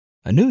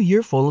A new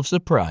year full of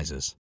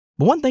surprises.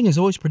 But one thing is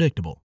always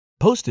predictable.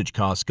 Postage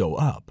costs go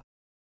up.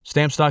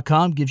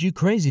 Stamps.com gives you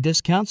crazy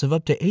discounts of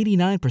up to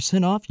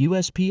 89% off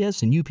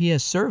USPS and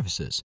UPS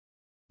services.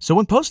 So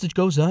when postage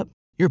goes up,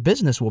 your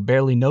business will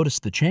barely notice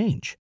the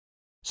change.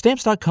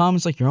 Stamps.com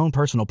is like your own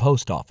personal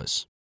post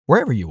office,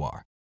 wherever you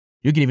are.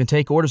 You can even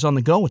take orders on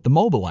the go with the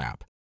mobile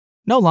app.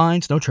 No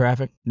lines, no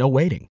traffic, no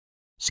waiting.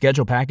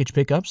 Schedule package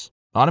pickups,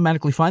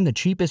 automatically find the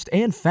cheapest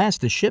and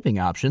fastest shipping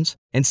options,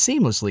 and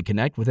seamlessly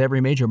connect with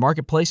every major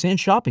marketplace and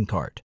shopping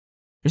cart.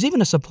 There's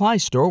even a supply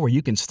store where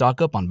you can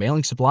stock up on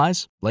mailing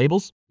supplies,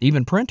 labels,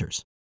 even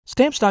printers.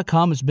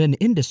 Stamps.com has been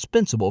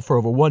indispensable for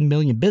over 1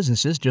 million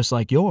businesses just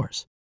like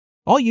yours.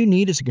 All you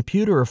need is a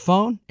computer or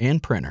phone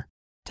and printer.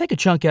 Take a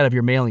chunk out of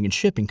your mailing and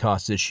shipping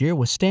costs this year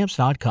with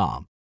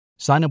Stamps.com.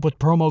 Sign up with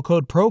promo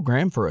code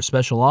PROGRAM for a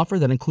special offer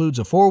that includes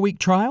a 4-week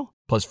trial,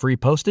 plus free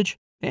postage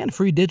and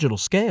free digital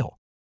scale.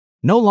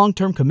 No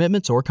long-term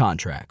commitments or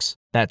contracts.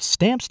 That's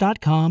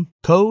Stamps.com,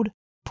 code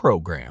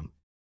PROGRAM.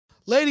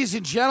 Ladies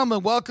and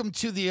gentlemen, welcome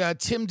to the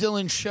Tim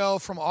Dillon Show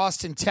from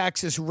Austin,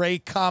 Texas. Ray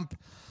Kump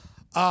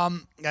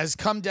has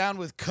come down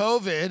with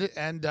COVID,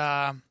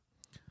 and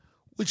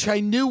which I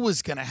knew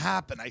was going to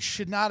happen. I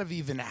should not have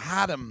even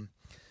had him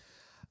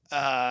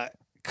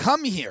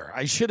come here.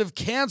 I should have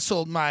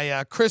canceled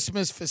my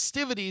Christmas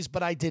festivities,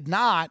 but I did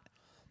not.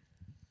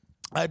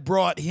 I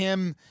brought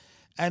him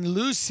and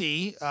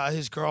Lucy,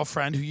 his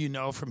girlfriend, who you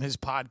know from his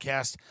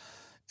podcast,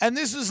 and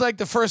this was like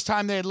the first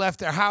time they had left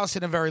their house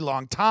in a very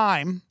long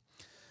time.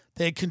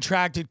 They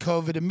contracted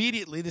COVID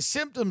immediately. The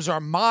symptoms are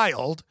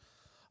mild.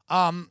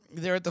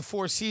 They're at the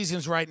Four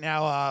Seasons right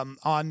now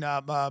on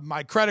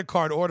my credit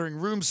card ordering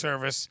room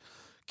service,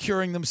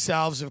 curing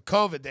themselves of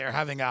COVID. They're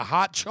having a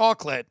hot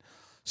chocolate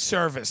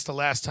service. The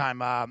last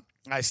time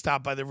I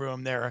stopped by the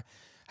room, they're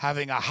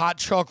having a hot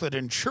chocolate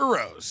and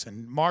churros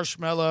and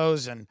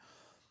marshmallows. And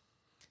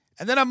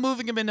then I'm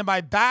moving him into my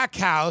back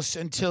house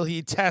until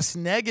he tests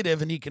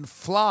negative and he can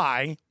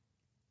fly.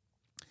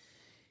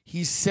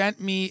 He sent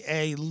me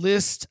a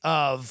list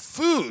of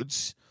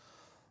foods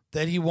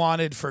that he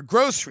wanted for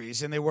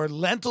groceries, and they were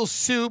lentil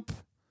soup,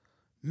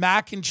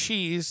 mac and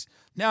cheese.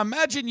 Now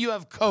imagine you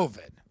have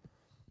COVID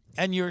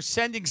and you're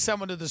sending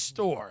someone to the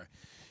store.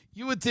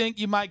 You would think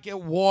you might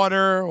get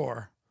water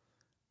or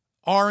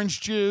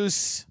orange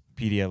juice.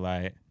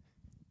 Pedialyte.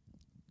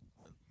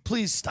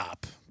 Please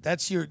stop.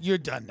 You're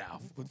done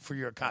now for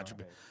your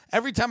contribution.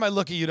 Every time I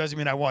look at you doesn't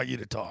mean I want you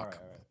to talk.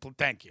 All right.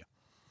 Thank you.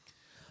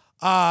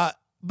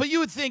 But you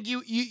would think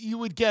you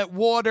would get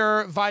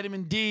water,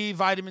 vitamin D,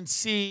 vitamin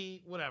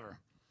C, whatever.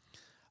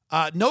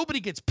 Nobody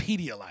gets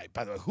Pedialyte,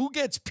 by the way. Who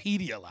gets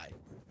Pedialyte?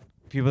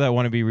 People that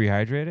want to be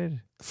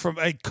rehydrated? From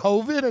a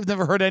COVID? I've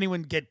never heard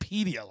anyone get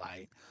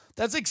Pedialyte.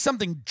 That's like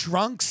something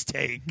drunks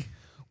take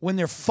when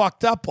they're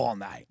fucked up all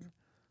night,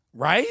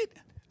 right?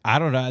 I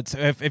don't know.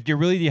 If you're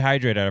really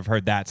dehydrated, I've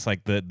heard that's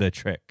like the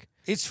trick.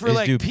 It's for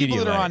like people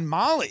that are on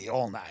Molly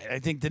all night. I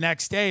think the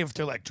next day if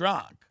they're like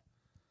drunk.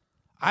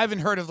 I haven't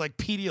heard of like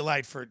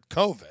Pedialyte for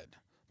COVID,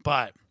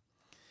 but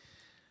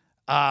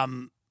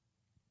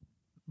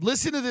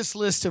listen to this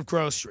list of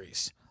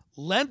groceries.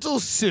 Lentil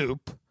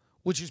soup,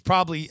 which is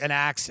probably an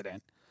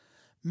accident,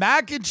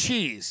 mac and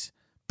cheese,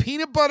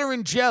 peanut butter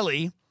and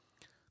jelly,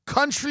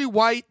 country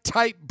white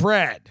type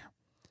bread,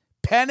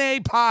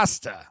 penne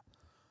pasta,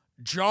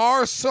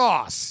 jar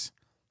sauce,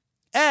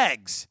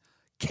 eggs,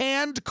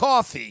 canned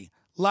coffee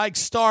like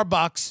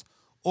Starbucks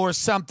or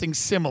something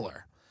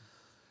similar.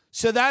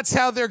 So that's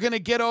how they're going to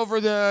get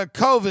over the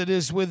COVID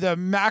is with the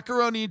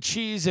macaroni and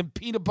cheese and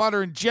peanut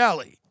butter and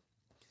jelly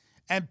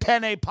and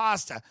penne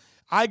pasta.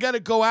 I got to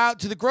go out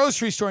to the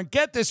grocery store and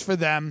get this for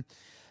them,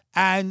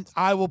 and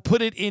I will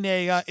put it in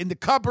the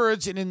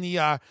cupboards and in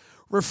the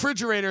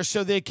refrigerator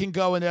so they can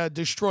go and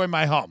destroy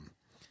my home.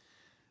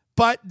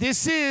 But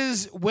this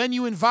is when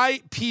you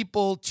invite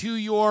people to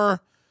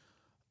your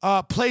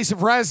place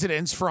of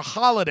residence for a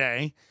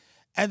holiday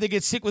and they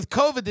get sick with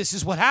COVID, this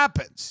is what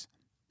happens.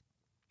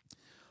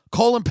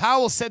 Colin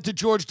Powell said to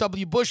George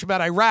W. Bush about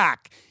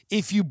Iraq,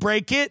 if you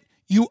break it,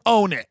 you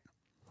own it.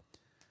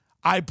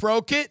 I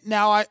broke it,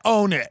 now I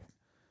own it.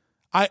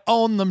 I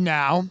own them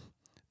now.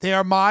 They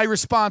are my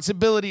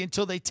responsibility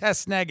until they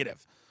test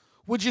negative,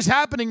 which is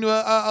happening to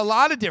a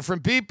lot of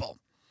different people.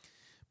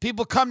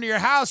 People come to your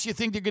house, you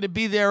think they're going to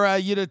be there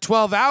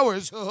 12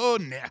 hours. Oh,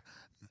 nah.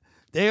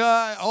 They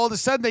all of a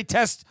sudden they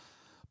test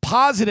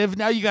positive.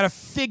 Now you got to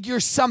figure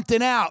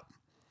something out.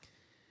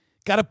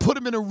 Got to put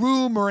them in a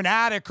room or an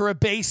attic or a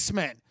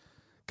basement.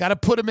 Got to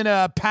put them in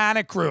a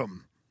panic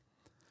room.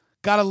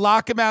 Got to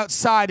lock them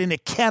outside in a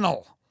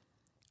kennel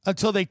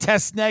until they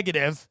test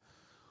negative,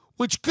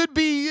 which could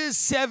be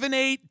 7,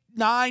 8,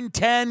 9,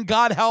 10,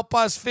 God help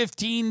us,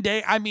 15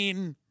 days. I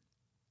mean,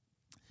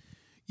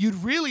 you'd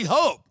really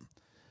hope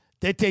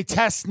that they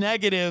test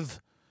negative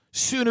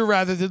sooner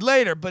rather than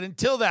later. But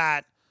until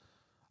that,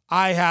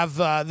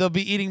 they'll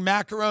be eating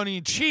macaroni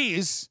and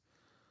cheese.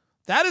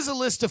 That is a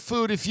list of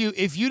food. If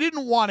you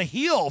didn't want to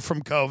heal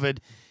from COVID,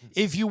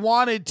 if you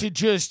wanted to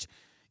just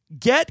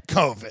get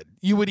COVID,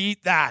 you would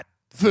eat that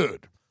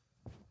food.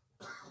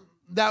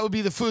 that would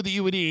be the food that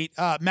you would eat.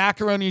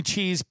 Macaroni and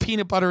cheese,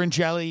 peanut butter and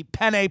jelly,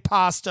 penne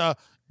pasta,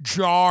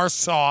 jar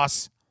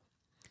sauce.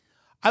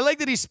 I like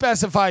that he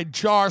specified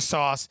jar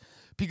sauce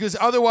because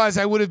otherwise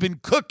I would have been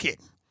cooking.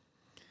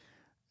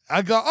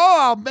 I go,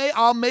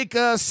 I'll make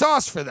a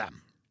sauce for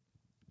them.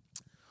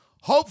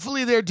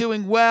 Hopefully they're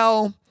doing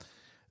well.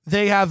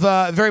 They have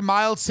very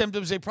mild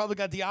symptoms. They probably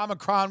got the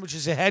Omicron, which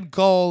is a head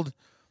cold.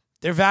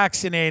 They're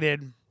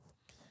vaccinated.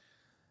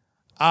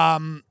 But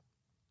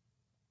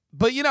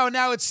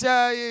now it's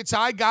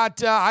I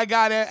got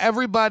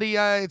everybody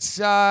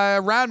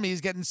around me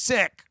is getting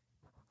sick.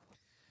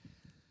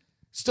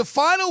 It's the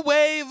final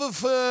wave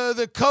of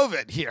the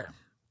COVID here.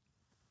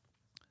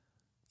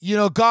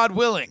 God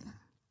willing.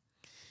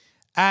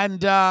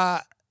 And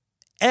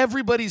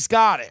everybody's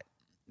got it.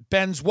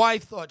 Ben's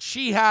wife thought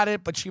she had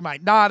it, but she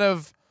might not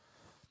have.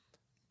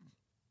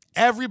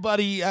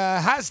 Everybody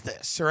has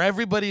this, or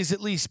everybody's at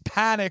least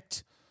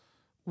panicked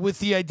with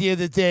the idea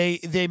that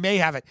they may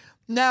have it.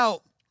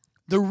 Now,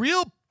 the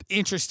real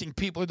interesting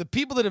people are the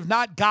people that have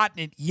not gotten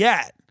it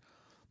yet.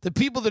 The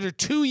people that are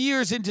 2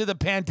 years into the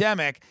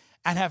pandemic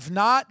and have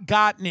not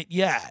gotten it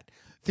yet.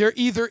 They're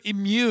either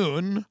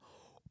immune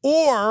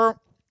or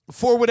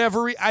for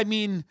whatever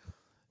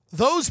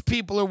those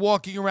people are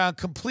walking around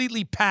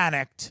completely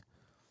panicked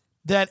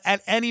that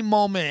at any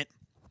moment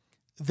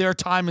their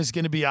time is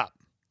going to be up.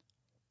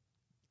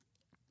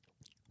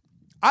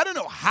 I don't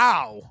know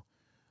how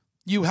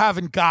you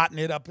haven't gotten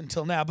it up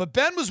until now, but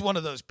Ben was one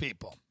of those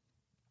people.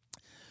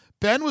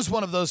 Ben was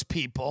one of those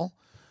people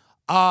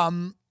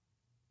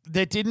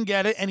that didn't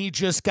get it, and he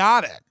just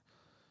got it.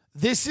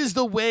 This is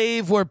the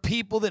wave where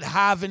people that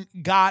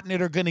haven't gotten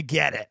it are going to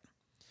get it.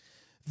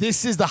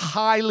 This is the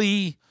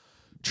highly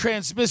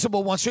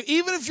transmissible one. So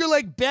even if you're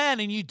like Ben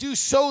and you do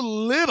so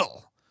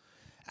little,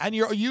 and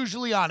you're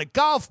usually on a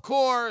golf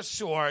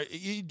course or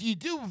you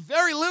do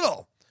very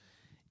little,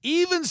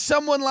 even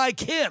someone like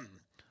him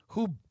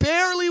who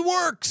barely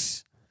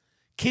works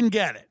can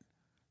get it.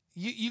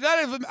 You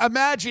got to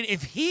imagine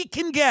if he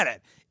can get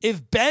it,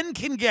 if Ben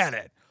can get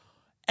it,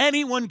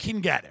 anyone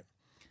can get it.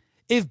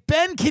 If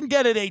Ben can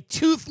get it, a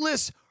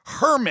toothless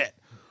hermit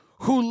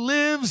who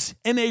lives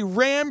in a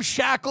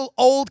ramshackle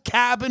old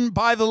cabin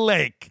by the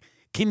lake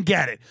can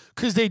get it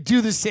because they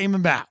do the same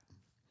amount.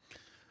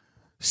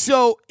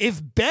 So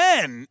if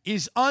Ben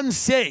is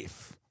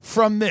unsafe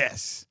from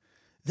this,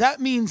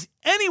 that means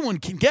anyone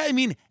can get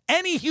it.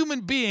 Any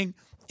human being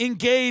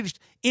engaged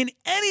in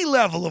any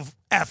level of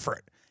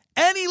effort,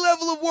 any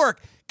level of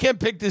work can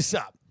pick this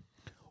up.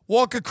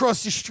 Walk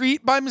across the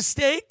street by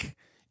mistake,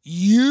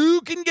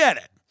 you can get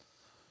it.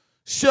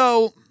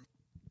 So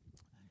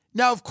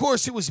now, of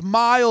course, it was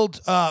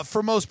mild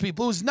for most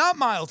people. It was not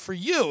mild for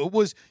you. It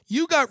was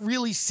you got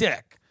really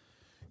sick.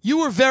 You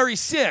were very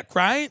sick,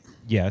 right?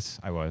 Yes,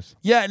 I was.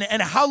 Yeah,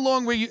 and how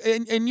long were you?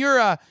 And you're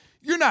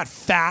not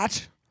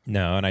fat.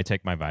 No, and I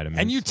take my vitamins.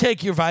 And you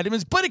take your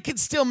vitamins, but it can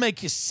still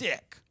make you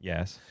sick.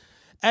 Yes.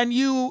 And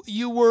you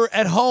were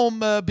at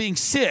home being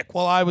sick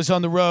while I was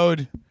on the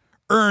road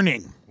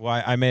earning.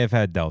 Well, I may have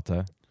had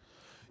Delta.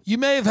 You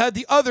may have had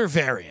the other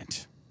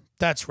variant.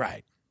 That's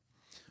right.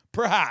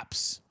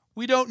 Perhaps.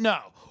 We don't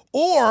know.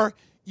 Or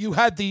you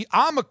had the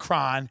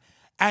Omicron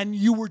and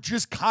you were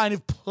just kind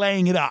of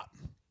playing it up.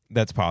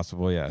 That's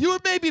possible, yes. You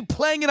were maybe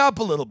playing it up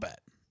a little bit.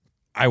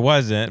 I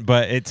wasn't,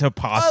 but it's a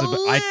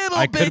possibility.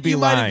 I could be you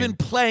lying. might have been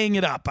playing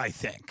it up, I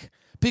think.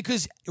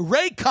 Because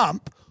Ray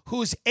Kump,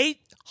 who's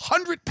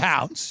 800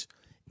 pounds,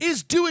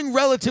 is doing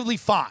relatively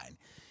fine.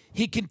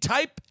 He can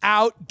type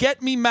out,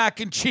 "Get me mac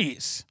and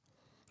cheese."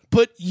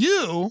 But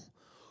you,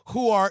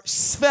 who are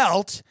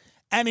svelte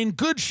and in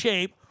good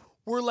shape,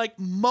 were like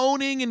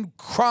moaning and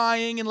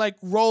crying and like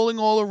rolling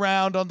all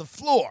around on the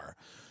floor.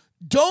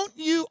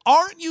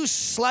 Aren't you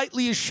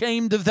slightly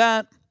ashamed of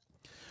that?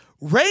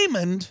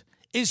 Raymond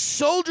is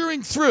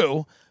soldiering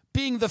through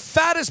being the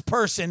fattest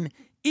person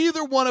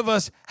either one of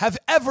us have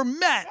ever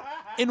met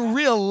in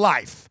real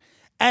life.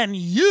 And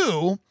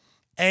you,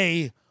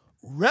 a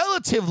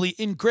relatively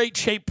in great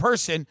shape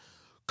person,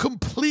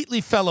 completely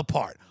fell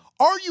apart.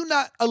 Are you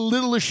not a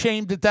little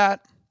ashamed at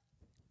that?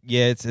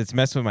 Yeah, it's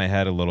messed with my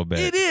head a little bit.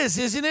 It is,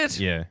 isn't it?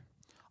 Yeah.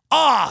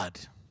 Odd.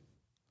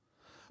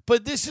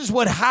 But this is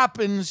what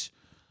happens.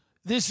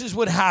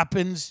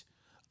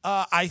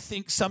 I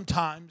think,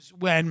 sometimes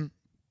when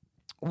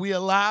we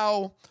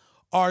allow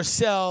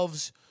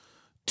ourselves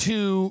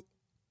to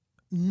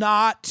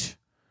not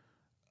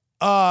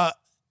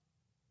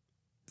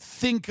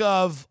think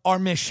of our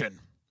mission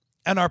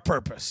and our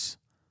purpose,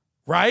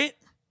 right?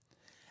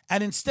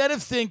 And instead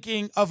of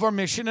thinking of our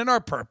mission and our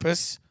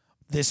purpose,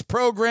 this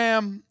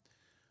program,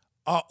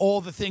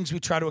 all the things we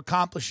try to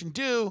accomplish and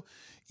do,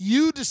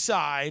 you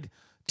decide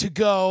to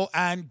go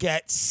and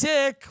get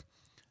sick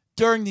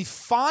during the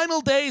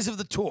final days of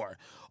the tour,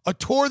 a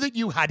tour that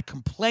you had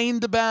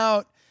complained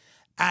about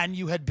and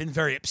you had been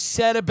very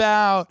upset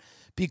about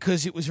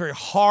because it was very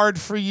hard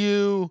for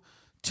you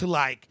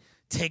to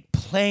take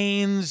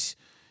planes.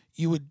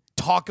 You would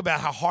talk about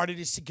how hard it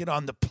is to get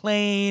on the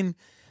plane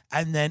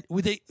And then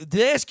did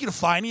they ask you to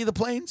fly any of the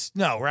planes?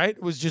 No, right?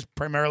 It was just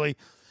primarily,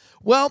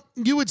 well,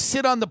 you would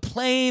sit on the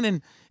plane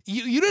and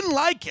you didn't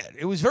like it.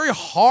 It was very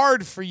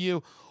hard for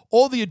you.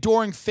 All the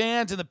adoring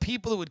fans and the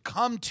people that would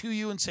come to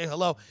you and say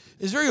hello.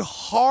 It was very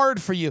hard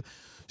for you.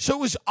 So it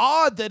was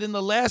odd that in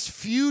the last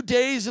few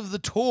days of the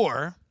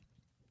tour,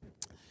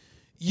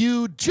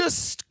 you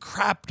just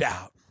crapped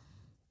out.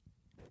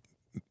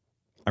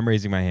 I'm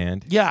raising my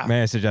hand. Yeah.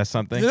 May I suggest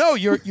something? No,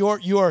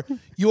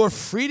 you're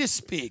free to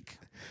speak.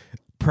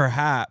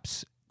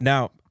 Perhaps.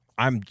 Now,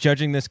 I'm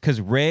judging this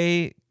because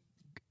Ray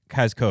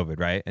has COVID,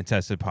 right? And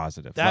tested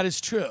positive. That is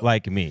true.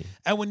 Like me.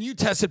 And when you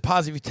tested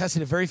positive, you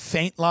tested a very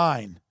faint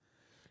line.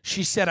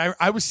 She said,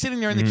 I was sitting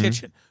there in the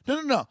kitchen.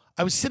 No.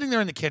 I was sitting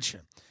there in the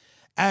kitchen.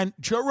 And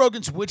Joe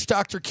Rogan's witch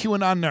doctor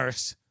QAnon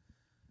nurse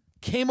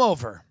came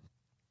over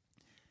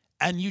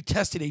and you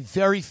tested a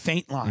very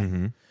faint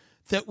line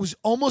that was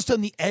almost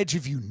on the edge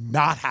of you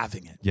not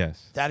having it.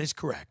 Yes. That is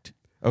correct.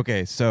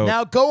 Okay, so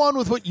now go on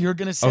with what you're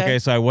going to say. Okay,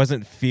 so I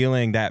wasn't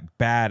feeling that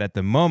bad at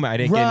the moment. I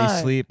didn't get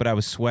any sleep, but I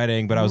was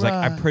sweating. But I was like,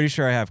 I'm pretty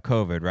sure I have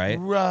COVID, right?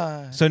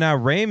 Right. So now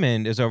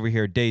Raymond is over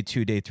here day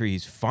 2, day 3.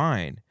 He's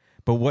fine.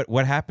 But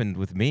what happened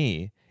with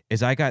me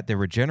is I got the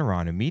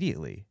Regeneron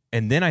immediately.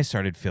 And then I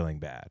started feeling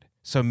bad.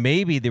 So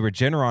maybe the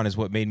Regeneron is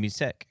what made me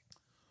sick.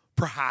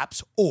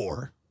 Perhaps.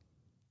 Or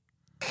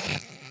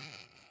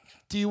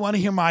do you want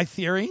to hear my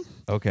theory?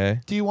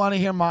 Okay. Do you want to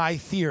hear my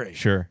theory?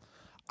 Sure.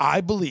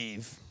 I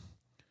believe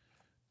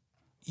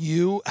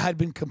you had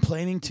been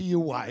complaining to your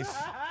wife.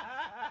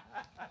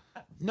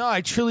 No,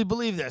 I truly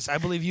believe this. I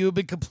believe you have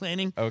been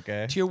complaining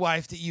to your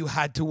wife that you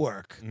had to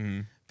work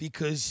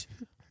because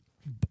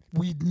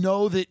we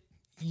know that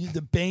you,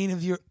 the bane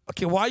of your.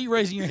 Okay, why are you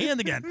raising your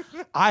hand again?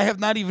 I have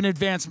not even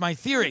advanced my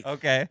theory.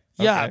 Okay.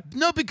 Yeah. Okay.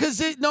 No,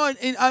 because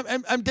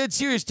I'm dead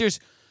serious.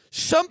 There's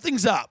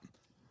something's up.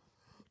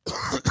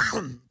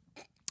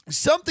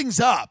 Something's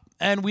up,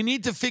 and we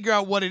need to figure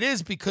out what it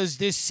is because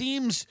this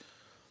seems.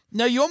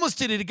 Now you almost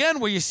did it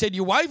again, where you said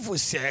your wife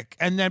was sick,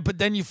 but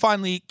then you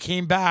finally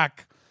came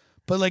back,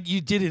 but like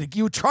you did it.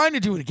 You were trying to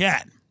do it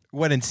again.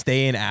 What, and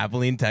stay in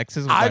Abilene,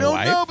 Texas with I my don't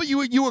wife? know, but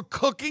you were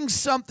cooking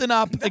something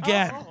up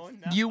again. No.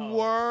 You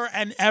were,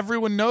 and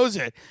everyone knows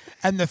it,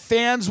 and the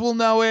fans will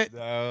know it.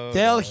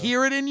 They'll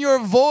hear it in your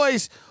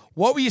voice.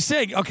 What were you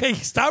saying? Okay,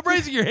 stop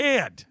raising your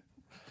hand,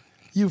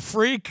 you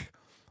freak.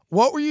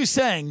 What were you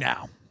saying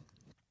now?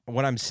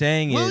 What I'm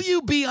saying Will is...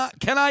 you be...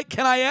 Can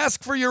I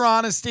ask for your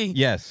honesty?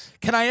 Yes.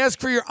 Can I ask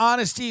for your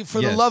honesty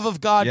for the Yes. love of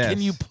God? Yes.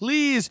 Can you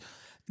please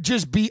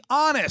just be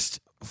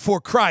honest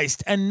for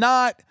Christ and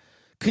not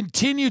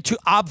continue to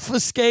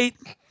obfuscate,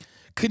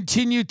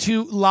 continue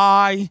to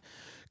lie,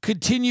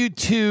 continue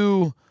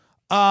to,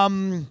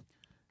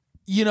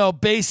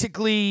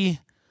 basically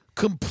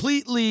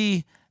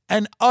completely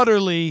and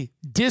utterly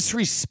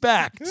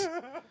disrespect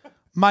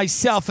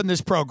myself in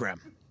this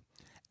program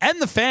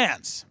and the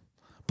fans.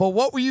 But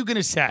what were you going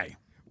to say?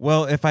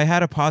 Well, if I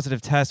had a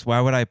positive test,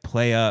 why would I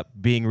play up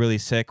being really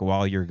sick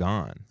while you're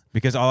gone?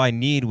 Because all I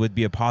need would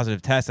be a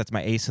positive test. That's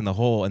my ace in the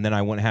hole, and then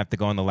I wouldn't have to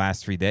go on the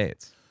last 3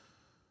 dates.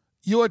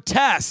 Your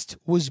test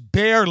was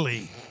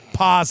barely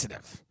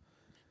positive.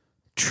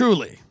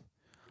 Truly.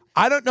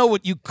 I don't know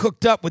what you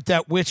cooked up with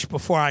that witch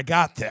before I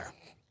got there.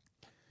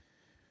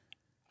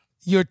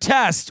 Your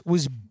test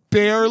was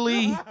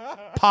barely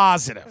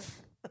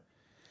positive.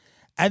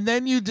 And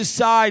then you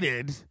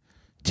decided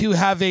to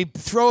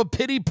throw a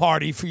pity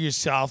party for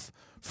yourself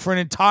for an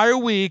entire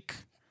week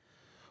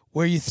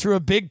where you threw a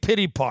big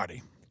pity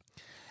party.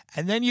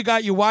 And then you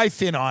got your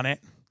wife in on it.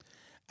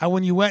 And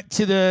when you went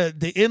to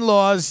the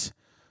in-laws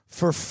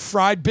for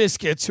fried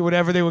biscuits or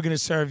whatever they were going to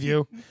serve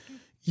you,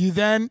 you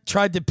then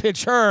tried to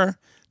pitch her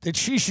that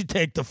she should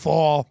take the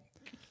fall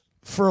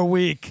for a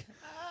week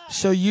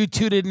so you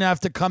two didn't have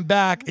to come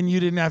back and you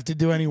didn't have to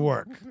do any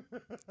work.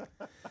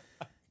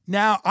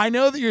 Now, I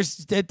know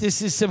that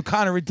this is some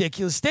kind of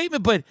ridiculous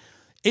statement, but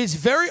it's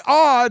very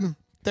odd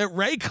that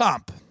Ray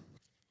Kump,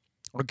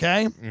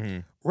 okay? Mm-hmm.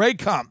 Ray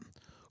Kump,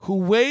 who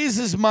weighs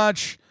as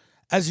much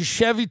as a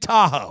Chevy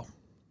Tahoe,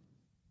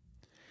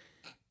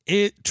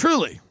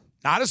 truly,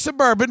 not a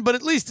Suburban, but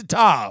at least a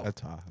Tahoe. A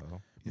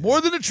Tahoe. Yeah. More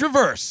than a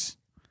Traverse.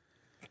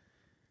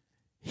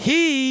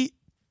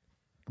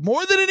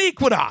 More than an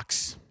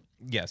Equinox.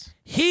 Yes.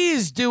 He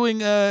is doing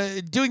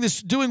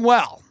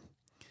well.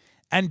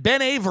 And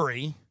Ben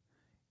Avery,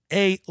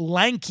 a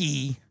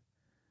lanky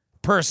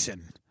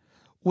person,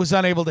 was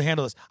unable to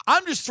handle this.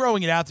 I'm just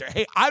throwing it out there.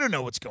 Hey, I don't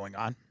know what's going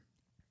on.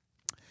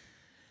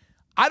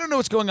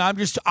 I'm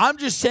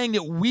just saying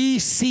that we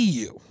see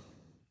you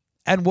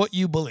and what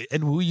you believe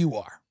and who you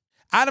are.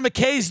 Adam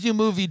McKay's new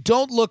movie,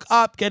 Don't Look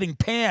Up, getting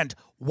panned.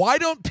 Why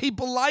don't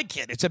people like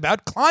it? It's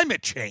about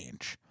climate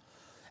change.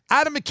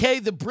 Adam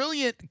McKay, the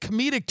brilliant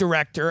comedic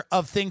director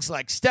of things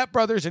like Step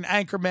Brothers and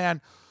Anchorman,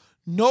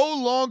 no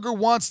longer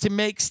wants to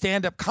make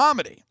stand-up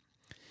comedy.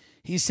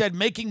 He said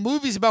making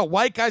movies about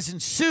white guys in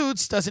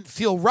suits doesn't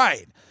feel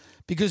right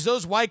because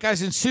those white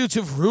guys in suits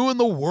have ruined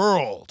the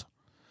world.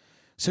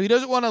 So he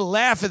doesn't want to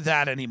laugh at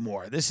that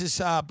anymore. This is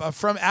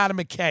from Adam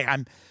McKay.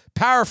 I'm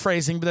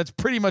paraphrasing, but that's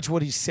pretty much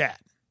what he said.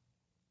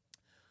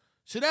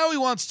 So now he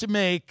wants to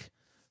make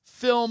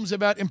films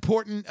about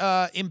important,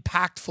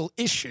 impactful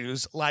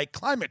issues like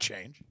climate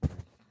change.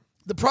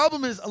 The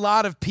problem is a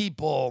lot of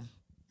people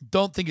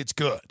don't think it's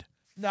good.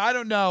 Now, I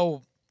don't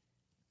know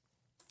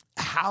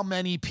how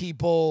many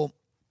people,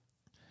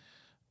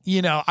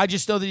 I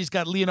just know that he's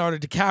got Leonardo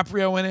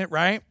DiCaprio in it,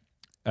 right?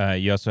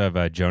 You also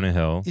have Jonah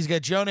Hill. He's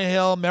got Jonah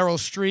Hill, Meryl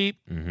Streep.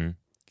 Mm-hmm.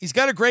 He's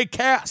got a great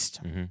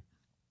cast. Mm-hmm.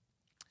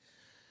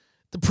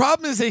 The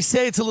problem is they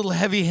say it's a little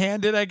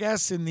heavy-handed, I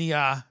guess, in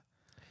the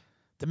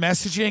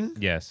messaging.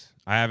 Yes.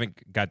 I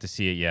haven't got to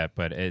see it yet,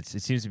 but it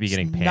seems to be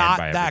getting panned not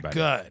by that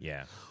everybody. good.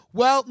 Yeah.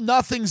 Well,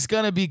 nothing's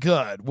going to be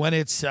good when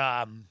it's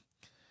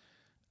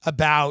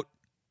about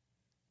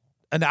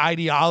an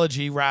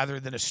ideology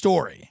rather than a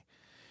story.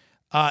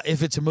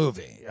 If it's a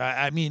movie.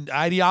 I mean,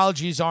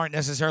 ideologies aren't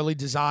necessarily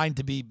designed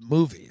to be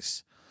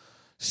movies.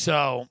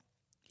 So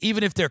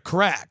even if they're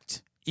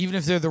correct, even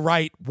if they're the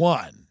right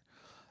one,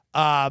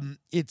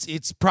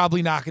 it's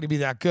probably not going to be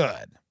that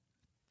good.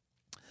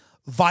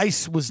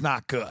 Vice was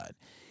not good.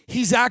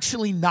 He's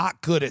actually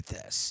not good at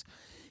this.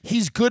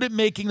 He's good at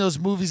making those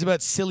movies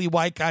about silly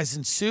white guys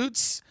in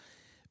suits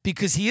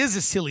because he is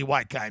a silly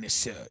white guy in a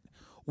suit.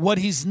 What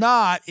he's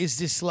not is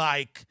this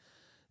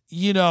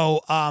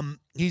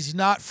he's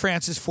not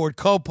Francis Ford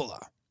Coppola.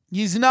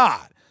 He's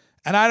not.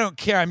 And I don't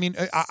care. I mean,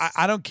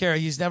 I don't care.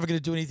 He's never going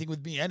to do anything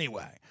with me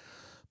anyway.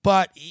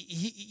 But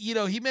he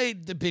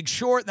made The Big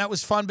Short, and that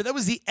was fun, but that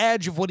was the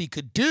edge of what he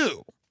could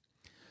do.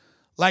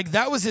 Like,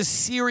 that was as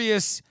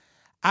serious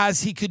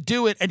as he could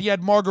do it, and he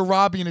had Margot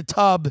Robbie in a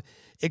tub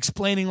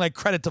explaining, like,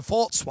 credit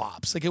default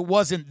swaps. Like, it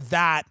wasn't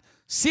that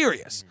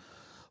serious.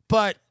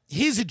 But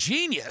he's a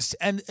genius,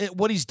 and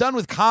what he's done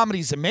with comedy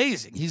is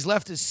amazing. He's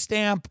left his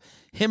stamp,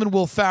 him and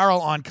Will Ferrell,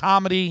 on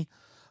comedy.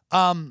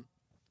 But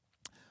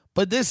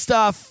this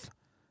stuff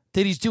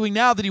that he's doing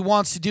now that he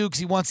wants to do because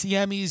he wants the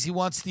Emmys, he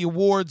wants the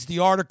awards, the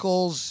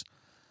articles,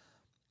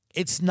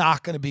 it's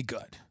not going to be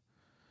good.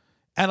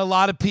 And a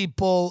lot of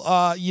people,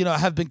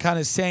 have been kind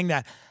of saying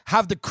that.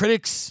 Have the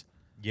critics...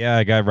 Yeah,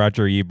 I got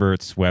Roger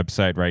Ebert's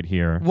website right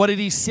here. What did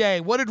he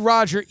say? What did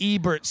Roger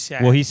Ebert say?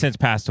 Well, he's since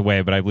passed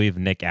away, but I believe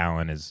Nick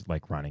Allen is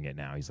running it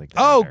now. He's like,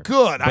 oh,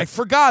 good. But I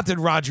forgot that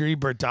Roger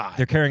Ebert died.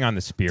 They're carrying on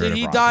the spirit. Did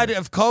he die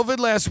of COVID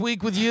last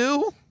week with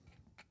you?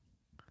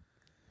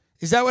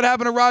 Is that what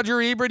happened to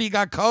Roger Ebert? He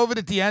got COVID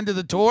at the end of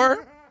the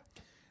tour,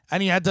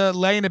 and he had to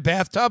lay in a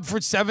bathtub for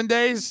 7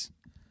 days.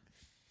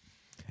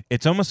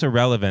 It's almost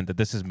irrelevant that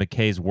this is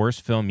McKay's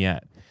worst film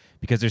yet,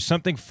 because there's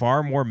something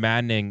far more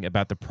maddening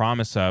about the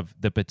promise of,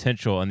 the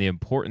potential, and the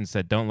importance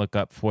that Don't Look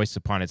Up foists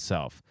upon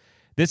itself.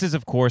 This is,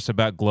 of course,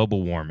 about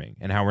global warming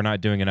and how we're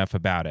not doing enough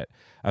about it.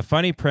 A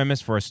funny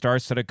premise for a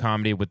star-studded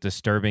comedy with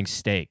disturbing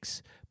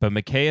stakes. But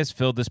McKay has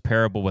filled this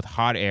parable with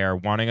hot air,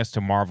 wanting us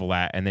to marvel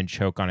at and then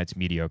choke on its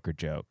mediocre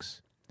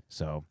jokes.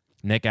 So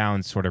Nick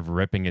Allen's sort of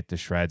ripping it to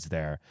shreds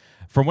there.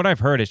 From what I've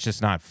heard, it's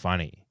just not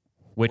funny.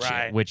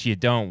 Which you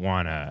don't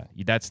want to...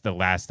 That's the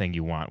last thing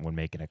you want when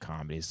making a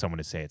comedy, is someone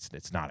to say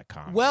it's not a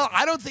comedy. Well,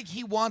 I don't think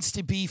he wants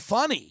to be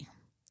funny.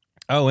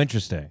 Oh,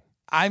 interesting.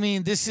 I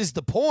mean, this is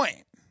the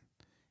point,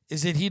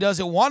 is that he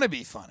doesn't want to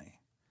be funny.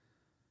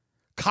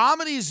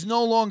 Comedy is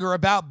no longer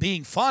about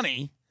being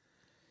funny.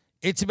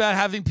 It's about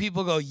having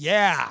people go,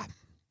 yeah,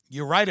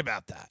 you're right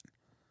about that.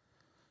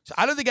 So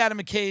I don't think Adam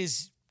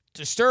McKay's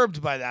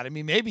disturbed by that. I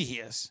mean, maybe he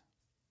is.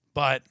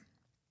 But...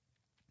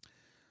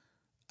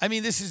 I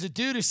mean, this is a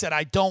dude who said,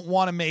 I don't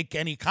want to make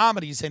any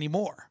comedies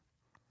anymore.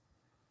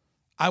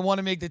 I want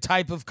to make the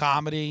type of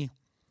comedy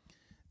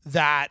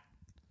that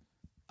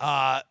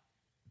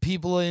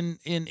people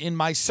in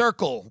my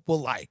circle will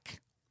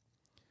like.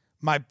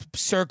 My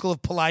circle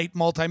of polite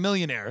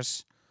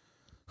multimillionaires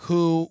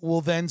who will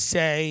then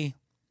say,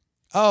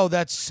 oh,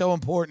 that's so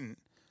important.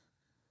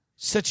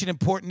 Such an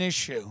important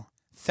issue.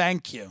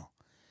 Thank you.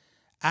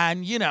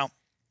 And,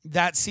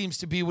 that seems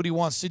to be what he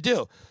wants to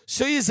do.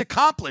 So he's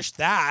accomplished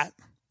that.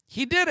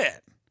 He did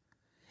it.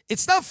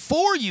 It's not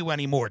for you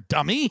anymore,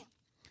 dummy.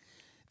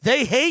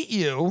 They hate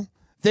you.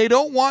 They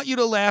don't want you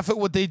to laugh at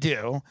what they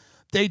do.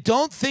 They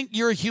don't think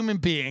you're a human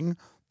being.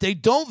 They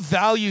don't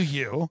value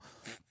you.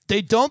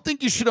 They don't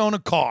think you should own a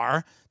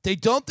car. They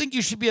don't think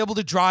you should be able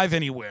to drive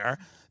anywhere.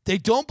 They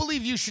don't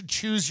believe you should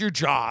choose your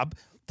job.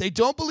 They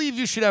don't believe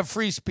you should have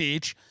free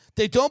speech.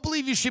 They don't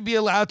believe you should be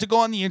allowed to go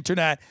on the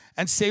internet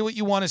and say what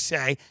you want to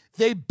say.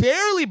 They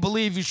barely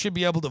believe you should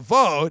be able to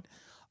vote.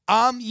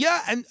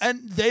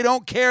 And they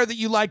don't care that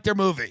you like their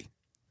movie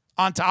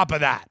on top of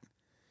that.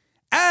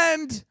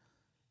 And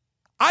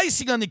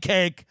icing on the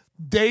cake,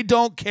 they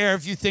don't care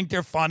if you think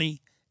they're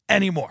funny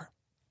anymore.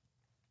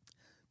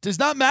 Does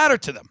not matter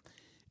to them.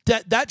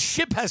 That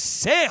ship has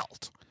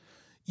sailed.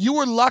 You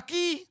were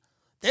lucky.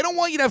 They don't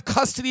want you to have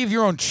custody of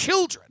your own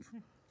children.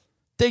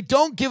 They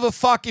don't give a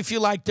fuck if you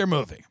like their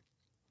movie.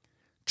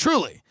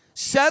 Truly.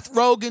 Seth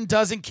Rogen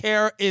doesn't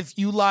care if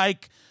you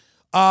like...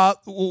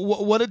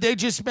 what did they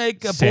just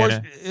make?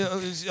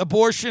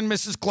 Abortion,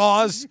 Mrs.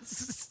 Claus,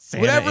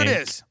 whatever it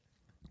is.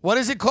 What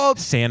is it called?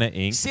 Santa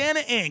Inc. Santa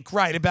Inc.,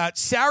 right, about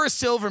Sarah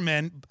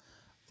Silverman,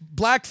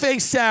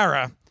 blackface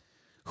Sarah,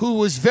 who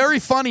was very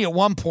funny at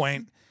one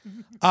point,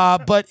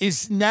 but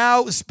is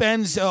now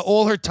spends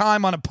all her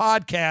time on a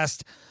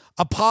podcast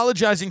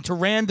apologizing to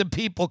random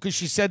people because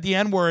she said the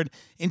N-word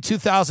in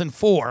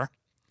 2004.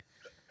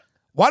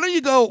 Why don't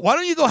you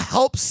go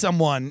help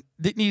someone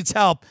that needs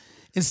help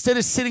instead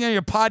of sitting on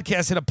your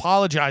podcast and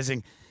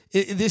apologizing?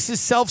 This is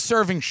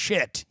self-serving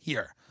shit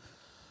here.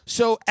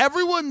 So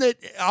everyone that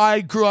I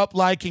grew up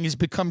liking has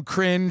become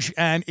cringe,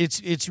 and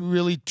it's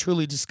really,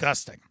 truly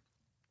disgusting.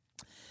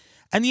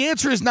 And the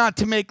answer is not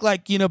to make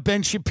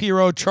Ben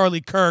Shapiro, Charlie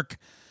Kirk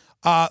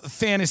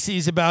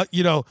fantasies about,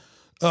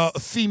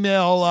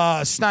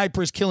 female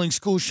snipers killing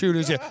school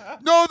shooters.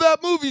 No, that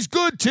movie's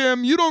good,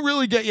 Tim. You don't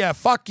really get,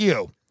 fuck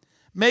you.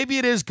 Maybe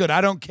it is good. I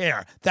don't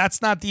care.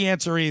 That's not the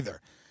answer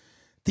either.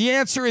 The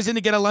answer isn't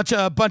to get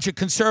a bunch of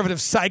conservative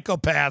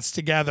psychopaths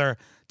together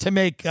to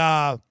make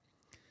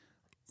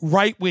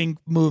right-wing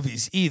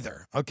movies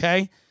either,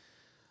 okay?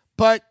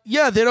 But,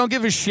 yeah, they don't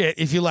give a shit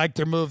if you like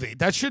their movie.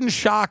 That shouldn't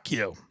shock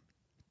you.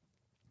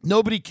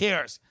 Nobody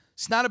cares.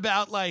 It's not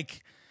about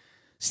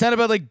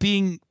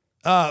being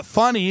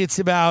funny. It's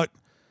about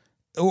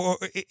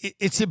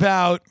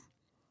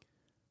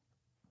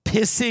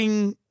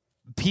pissing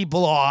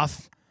people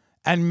off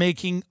and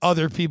making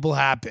other people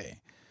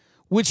happy,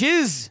 which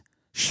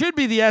should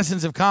be the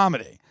essence of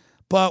comedy.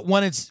 But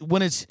when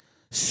it's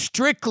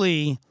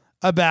strictly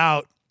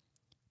about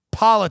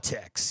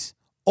politics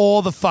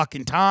all the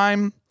fucking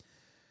time,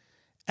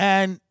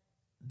 and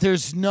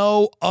there's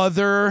no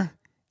other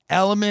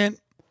element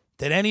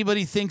that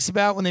anybody thinks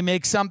about when they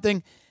make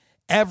something,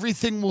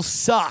 everything will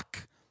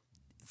suck.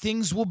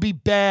 Things will be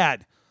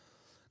bad.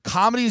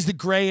 Comedy is the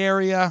gray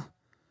area.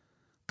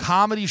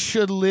 Comedy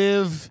should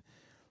live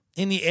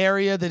in the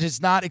area that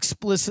is not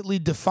explicitly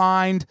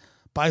defined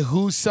by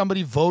who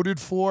somebody voted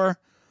for.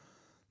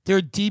 There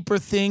are deeper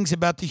things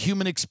about the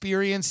human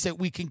experience that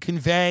we can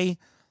convey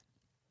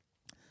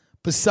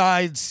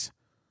besides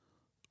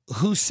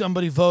who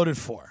somebody voted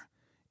for.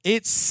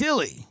 It's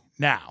silly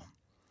now.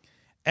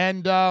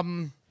 And, but,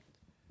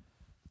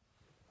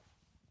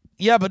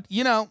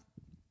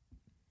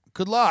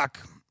 good luck.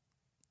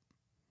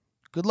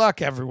 Good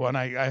luck, everyone.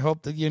 I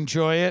hope that you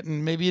enjoy it,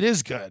 and maybe it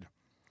is good.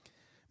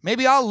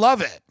 Maybe I'll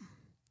love it.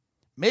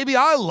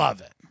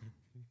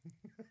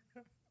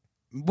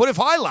 What if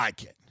I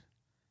like it?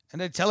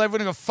 And I tell everyone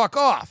to go fuck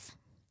off.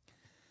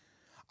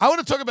 I want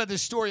to talk about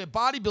this story. A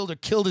bodybuilder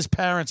killed his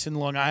parents in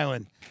Long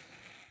Island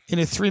in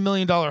a $3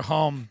 million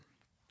home.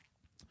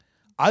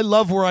 I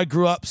love where I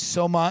grew up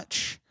so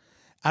much,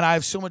 and I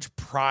have so much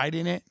pride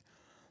in it.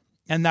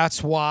 And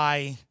that's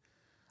why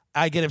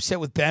I get upset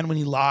with Ben when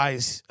he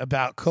lies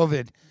about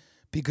COVID,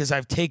 because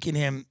I've taken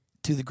him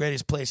to the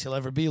greatest place he'll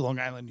ever be, Long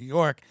Island, New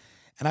York,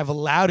 and I've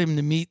allowed him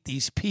to meet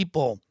these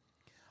people.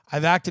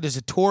 I've acted as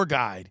a tour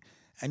guide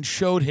and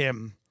showed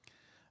him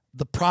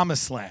the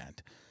promised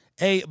land.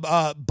 A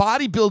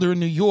bodybuilder in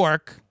New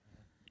York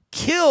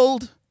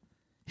killed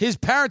his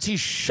parents. He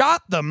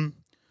shot them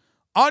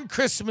on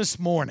Christmas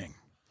morning.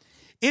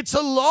 It's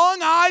a Long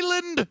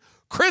Island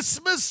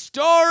Christmas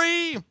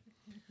story.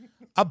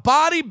 A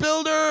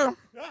bodybuilder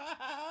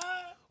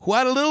who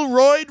had a little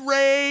roid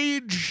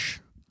rage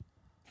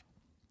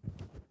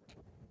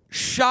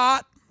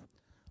shot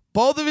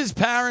both of his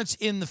parents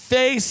in the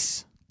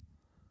face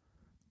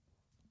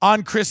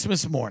on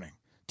Christmas morning.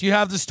 Do you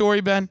have the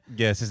story, Ben?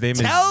 Yes, his name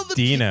is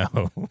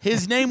Dino.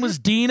 His name was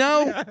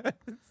Dino?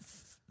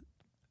 Yes.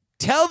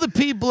 Tell the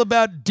people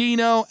about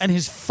Dino and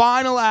his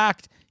final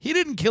act. He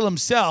didn't kill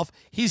himself.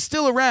 He's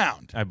still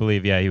around. I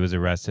believe, he was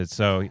arrested.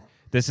 So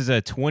this is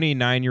a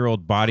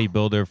 29-year-old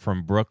bodybuilder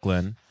from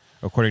Brooklyn,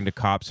 according to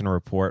cops in a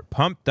report.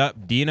 Pumped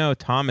up Dino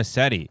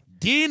Tomasetti.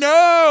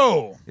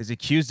 Dino! Is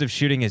accused of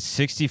shooting his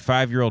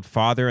 65-year-old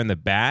father in the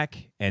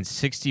back and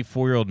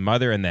 64-year-old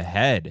mother in the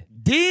head.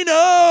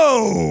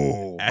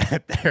 Dino!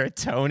 At their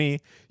Tony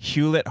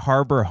Hewlett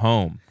Harbor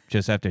home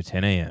just after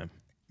 10 a.m.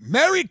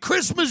 Merry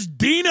Christmas,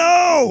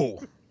 Dino!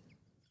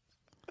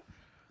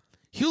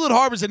 Hewlett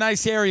Harbor's a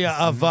nice area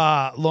of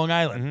Long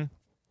Island.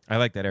 Mm-hmm. I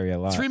like that area a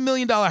lot. $3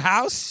 million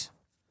house?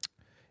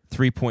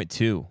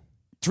 3.2.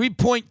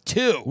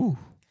 3.2. Ooh.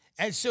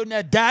 And so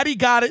now Daddy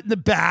got it in the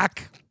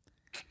back,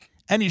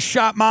 and he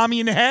shot Mommy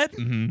in the head?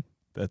 Mm-hmm.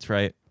 That's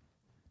right.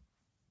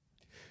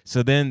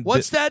 So then...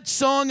 What's that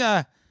song,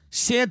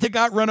 Santa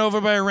got run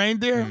over by a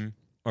reindeer? Mm-hmm.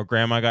 Or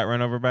Grandma got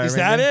run over by a reindeer? Is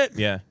that it?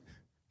 Yeah.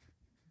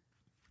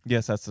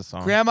 Yes, that's the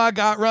song. Grandma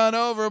got run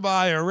over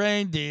by a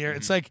reindeer. Mm-hmm.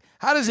 It's like,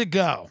 how does it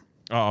go?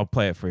 Oh, I'll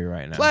play it for you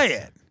right now. Play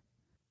it.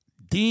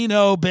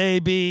 Dino,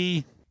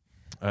 baby.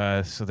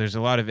 So there's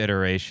a lot of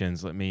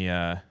iterations. Let me,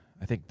 I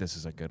think this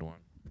is a good one.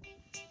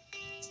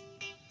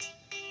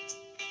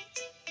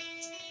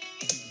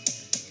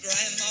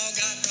 Grandma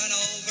got run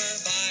over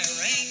by a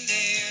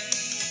reindeer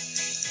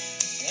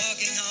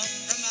walking home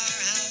from our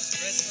house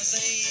Christmas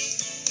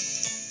Eve.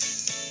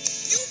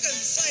 You can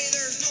say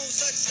there's no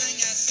such thing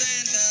as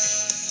Santa,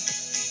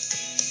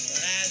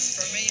 but as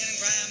for me and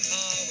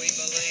Grandpa, we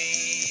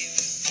believe.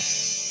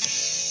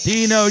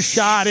 Dino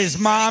shot his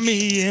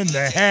mommy in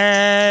the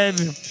head.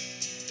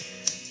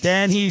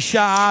 Then he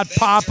shot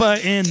Papa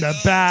in the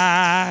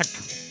back.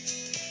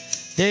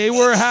 They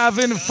were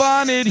having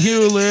fun at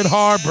Hewlett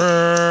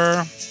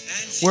Harbor,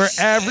 where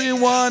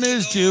everyone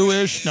is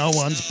Jewish, no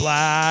one's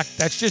black.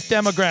 That's just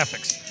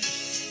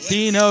demographics.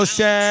 Dino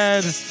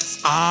said,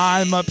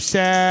 I'm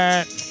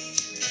upset.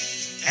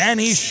 And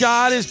he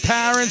shot his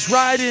parents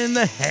right in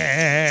the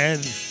head.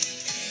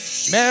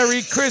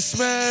 Merry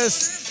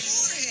Christmas.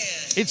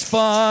 It's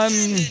fun.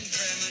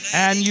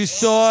 And you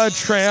saw a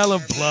trail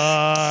of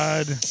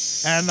blood.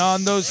 And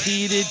on those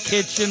heated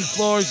kitchen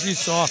floors, you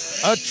saw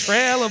a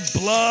trail of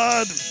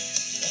blood.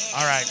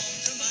 All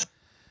right.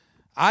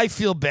 I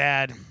feel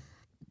bad.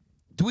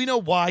 Do we know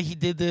why he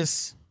did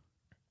this?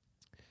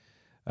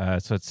 So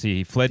let's see.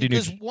 He fled to New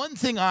Because one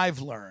thing I've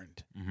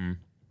learned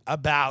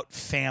about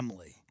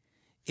family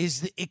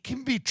is that it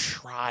can be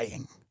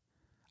trying.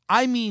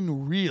 I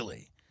mean,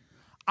 really.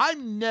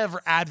 I'm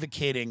never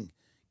advocating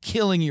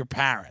killing your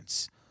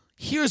parents.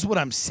 Here's what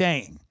I'm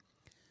saying.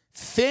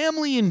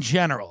 Family in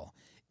general,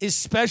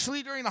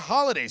 especially during the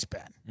holidays,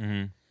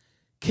 Ben,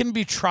 can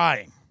be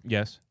trying.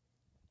 Yes.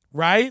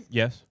 Right?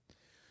 Yes.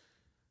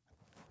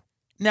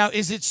 Now,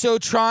 is it so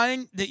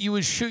trying that you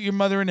would shoot your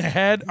mother in the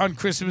head on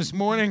Christmas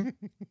morning?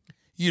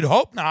 You'd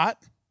hope not.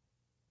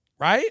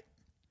 Right?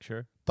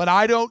 Sure. But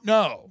I don't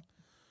know.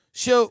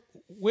 So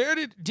where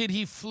did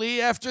he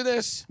flee after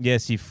this?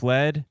 Yes, he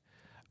fled.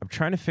 I'm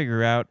trying to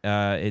figure out.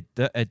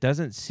 It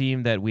doesn't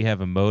seem that we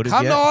have a motive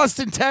Come yet. to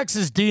Austin,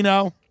 Texas,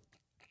 Dino.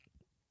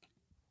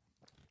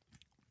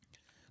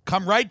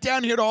 Come right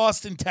down here to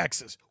Austin,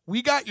 Texas.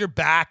 We got your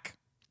back.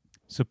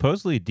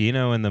 Supposedly,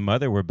 Dino and the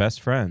mother were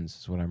best friends,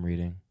 is what I'm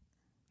reading.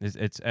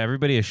 It's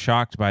everybody is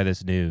shocked by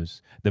this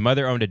news. The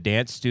mother owned a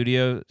dance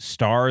studio,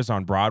 Stars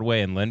on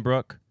Broadway in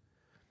Lynbrook.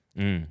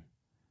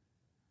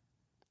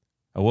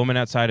 A woman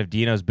outside of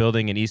Dino's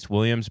building in East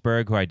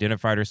Williamsburg who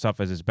identified herself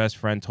as his best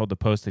friend told the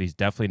Post that he's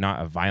definitely not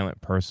a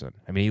violent person.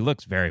 I mean, he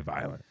looks very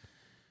violent.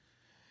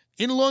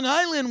 In Long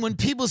Island, when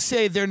people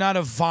say they're not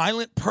a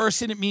violent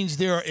person, it means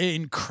they're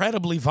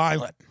incredibly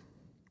violent.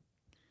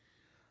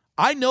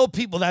 I know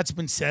people that's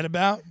been said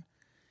about,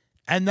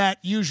 and that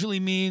usually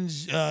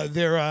means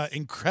they're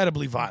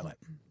incredibly violent.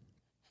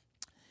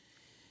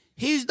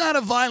 He's not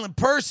a violent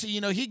person.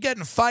 You know, he get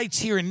in fights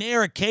here and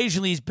there.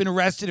 Occasionally, he's been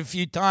arrested a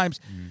few times.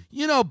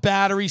 You know,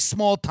 battery,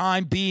 small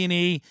time,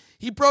 B&E.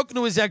 He broke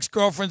into his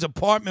ex-girlfriend's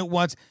apartment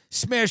once,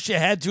 smashed her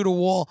head through the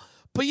wall.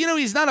 But, you know,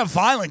 he's not a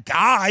violent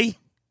guy.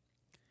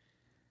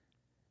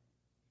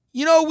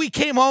 You know, we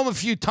came home a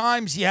few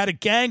times. He had a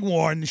gang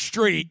war in the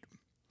street.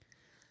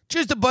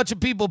 Just a bunch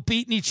of people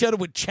beating each other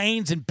with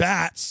chains and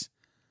bats.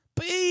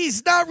 But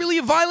he's not really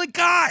a violent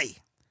guy.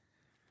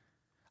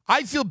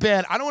 I feel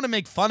bad. I don't want to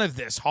make fun of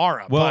this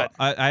horror. Well,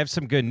 but I have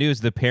some good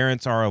news. The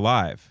parents are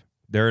alive.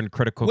 They're in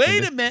critical wait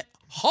condition. a minute.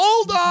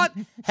 Hold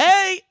on.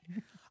 Hey,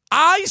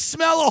 I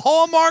smell a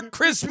Hallmark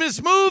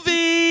Christmas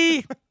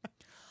movie.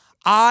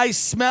 I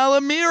smell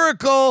a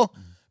miracle.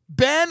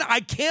 Ben, I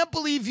can't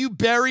believe you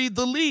buried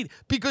the lead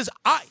because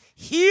I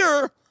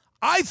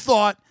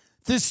thought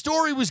this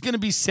story was going to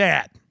be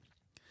sad.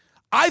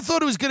 I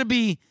thought it was going to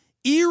be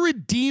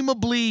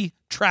irredeemably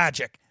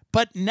tragic.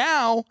 But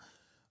now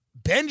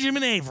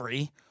Benjamin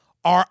Avery,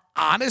 our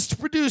honest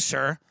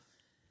producer,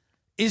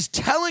 is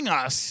telling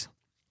us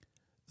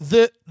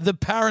that the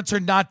parents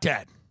are not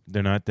dead.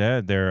 They're not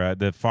dead. They're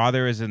the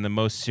father is in the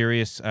most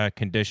serious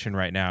condition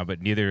right now,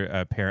 but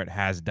neither parent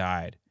has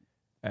died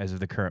as of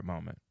the current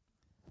moment.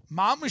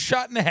 Mom was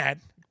shot in the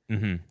head,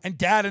 and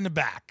dad in the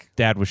back.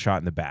 Dad was shot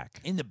in the back.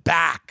 In the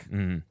back.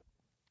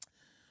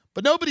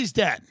 But nobody's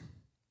dead.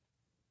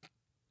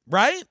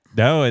 Right?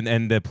 No,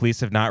 and the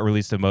police have not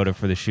released a motive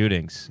for the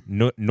shootings,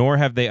 nor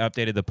have they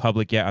updated the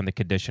public yet on the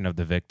condition of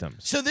the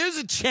victims. So there's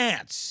a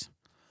chance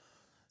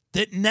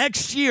that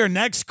next year,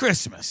 next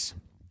Christmas,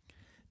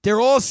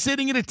 they're all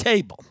sitting at a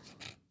table,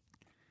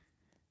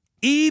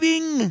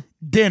 eating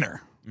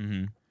dinner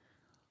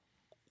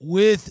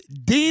with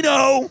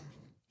Dino,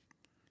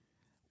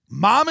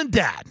 mom and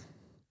dad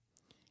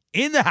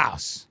in the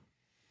house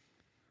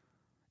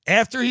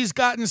after he's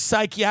gotten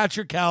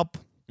psychiatric help,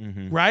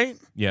 right?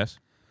 Yes.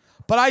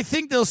 But I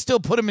think they'll still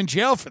put him in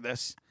jail for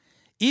this,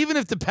 even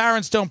if the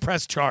parents don't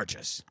press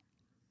charges.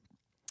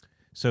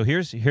 So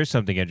here's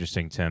something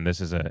interesting, Tim.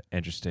 This is an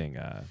interesting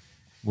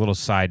little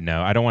side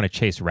note. I don't want to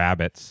chase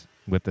rabbits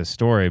with this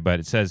story, but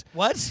it says...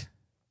 What?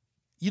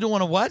 You don't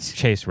want to what?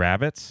 Chase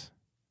rabbits?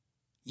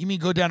 You mean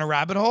go down a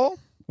rabbit hole?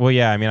 Well,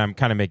 yeah. I mean, I'm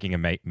kind of making a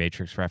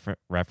Matrix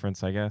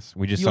reference, I guess.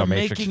 We just saw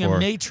Matrix 4. You're making a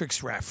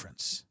Matrix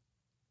reference.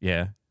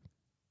 Yeah.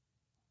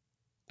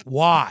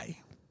 Why?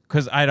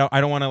 Because I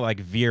don't want to like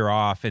veer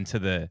off into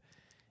the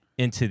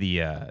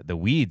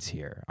weeds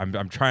here.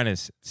 I'm trying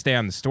to stay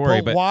on the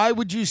story. But why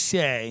would you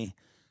say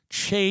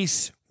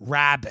chase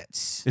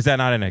rabbits? Is that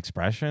not an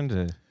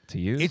expression to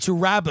use? It's a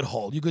rabbit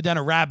hole. You go down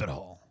a rabbit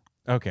hole.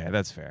 Okay,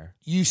 that's fair.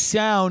 You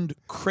sound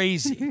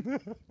crazy.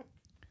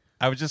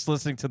 I was just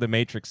listening to the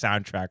Matrix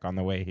soundtrack on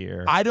the way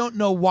here. I don't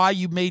know why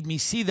you made me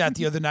see that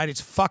the other night. It's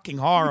fucking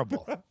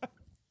horrible.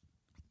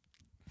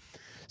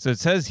 So it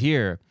says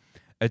here,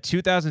 a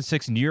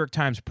 2006 New York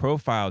Times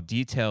profile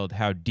detailed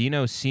how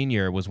Dino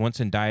Sr. was once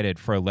indicted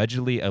for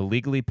allegedly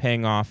illegally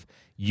paying off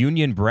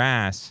union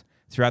brass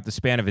throughout the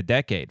span of a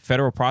decade.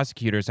 Federal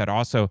prosecutors had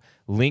also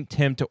linked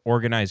him to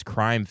organized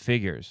crime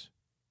figures.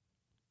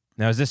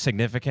 Now, is this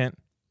significant?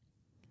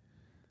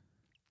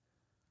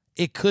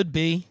 It could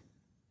be.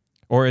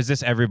 Or is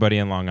this everybody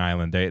in Long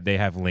Island? They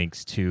have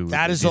links to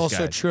That is these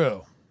also guys?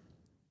 true.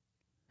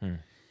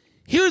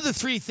 Here are the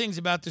three things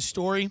about this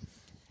story.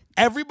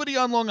 Everybody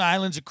on Long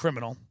Island's a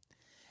criminal.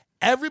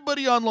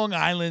 Everybody on Long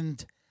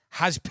Island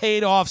has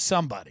paid off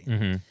somebody.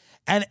 Mm-hmm.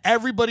 And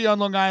everybody on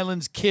Long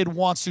Island's kid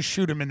wants to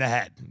shoot him in the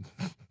head.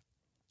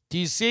 Do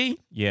you see?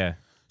 Yeah.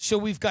 So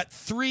we've got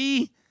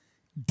three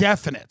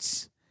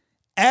definites.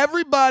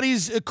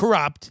 Everybody's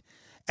corrupt,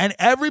 and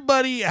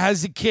everybody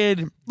has a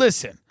kid.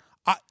 Listen,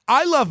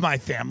 I love my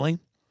family.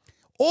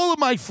 All of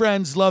my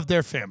friends love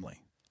their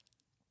family.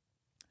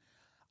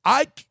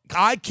 I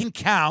can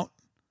count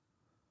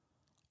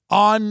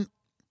on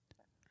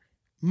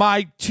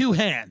my two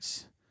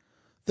hands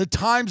the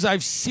times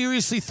I've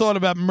seriously thought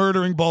about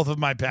murdering both of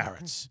my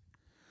parents.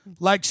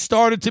 Like,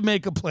 started to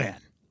make a plan.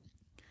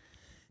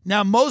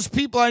 Now, most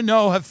people I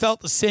know have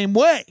felt the same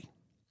way.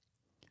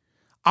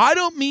 I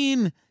don't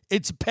mean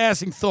it's a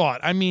passing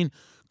thought. I mean,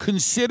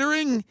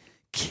 considering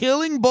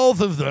killing both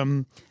of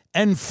them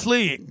and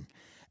fleeing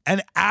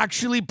and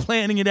actually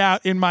planning it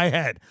out in my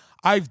head.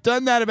 I've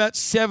done that about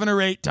 7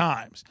 or 8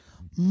 times.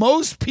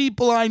 Most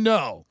people I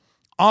know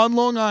on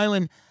Long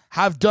Island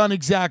have done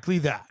exactly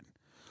that,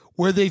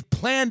 where they've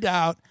planned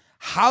out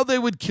how they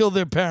would kill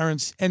their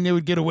parents and they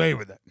would get away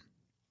with it.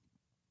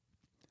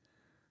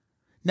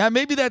 Now,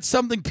 maybe that's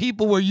something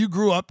people where you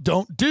grew up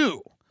don't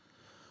do,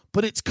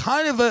 but it's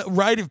kind of a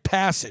rite of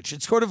passage.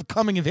 It's sort of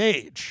coming of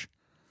age.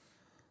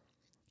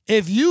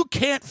 If you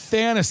can't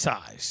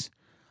fantasize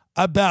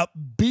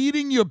about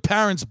beating your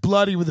parents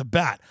bloody with a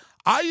bat,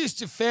 I used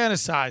to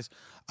fantasize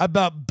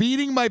about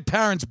beating my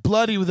parents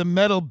bloody with a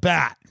metal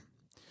bat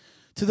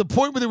to the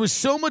point where there was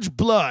so much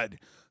blood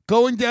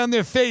going down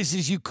their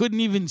faces you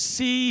couldn't even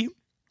see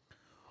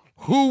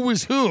who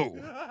was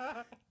who.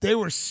 They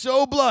were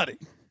so bloody.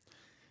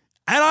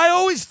 And I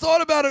always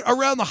thought about it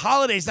around the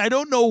holidays. I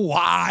don't know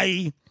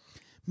why.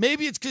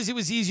 Maybe it's because it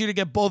was easier to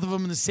get both of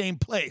them in the same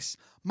place.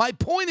 My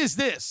point is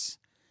this.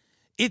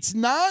 It's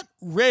not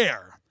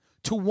rare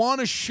to want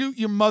to shoot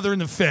your mother in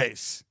the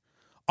face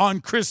on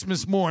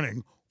Christmas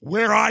morning,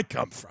 where I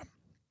come from.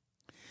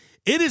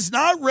 It is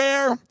not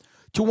rare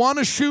to want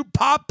to shoot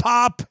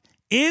Pop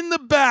in the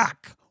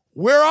back,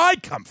 where I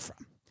come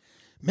from.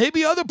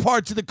 Maybe other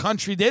parts of the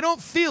country, they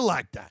don't feel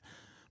like that.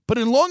 But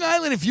in Long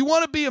Island, if you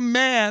want to be a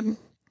man,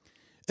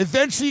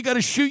 eventually you got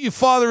to shoot your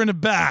father in the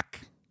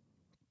back.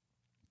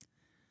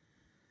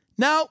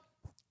 Now,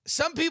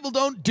 some people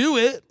don't do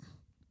it.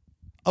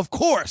 Of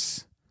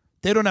course.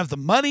 They don't have the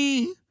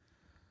money.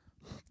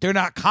 They're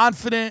not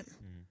confident.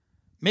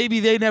 Maybe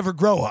they never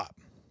grow up.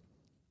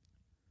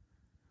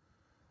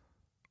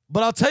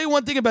 But I'll tell you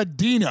one thing about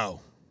Dino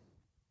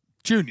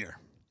Jr.,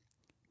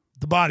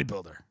 the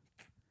bodybuilder.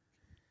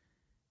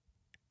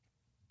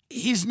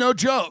 He's no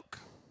joke.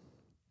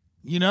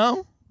 You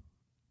know?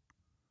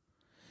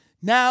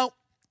 Now,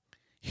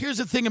 here's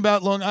the thing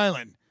about Long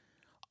Island.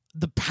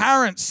 The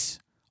parents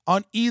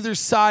on either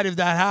side of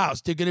that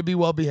house, they're going to be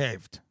well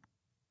behaved.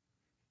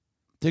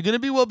 They're going to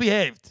be well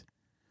behaved.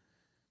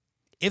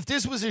 If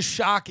this was as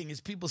shocking as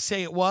people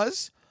say it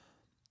was,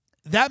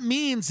 that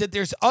means that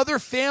there's other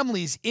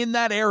families in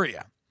that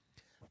area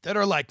that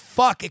are like,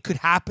 fuck, it could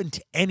happen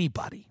to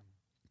anybody.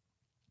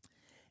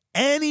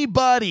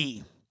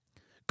 Anybody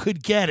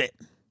could get it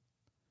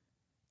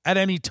at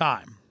any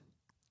time.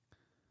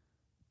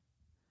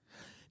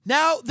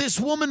 Now, this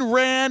woman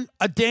ran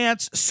a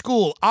dance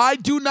school. I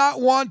do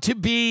not want to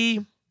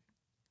be...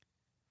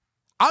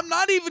 I'm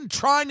not even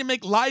trying to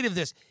make light of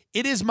this.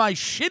 It is my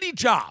shitty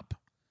job.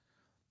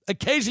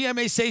 Occasionally, I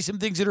may say some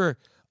things that are...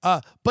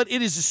 but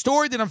it is a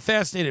story that I'm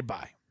fascinated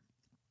by.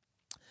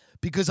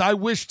 Because I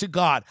wish to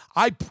God,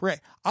 I pray,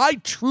 I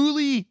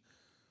truly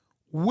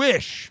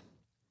wish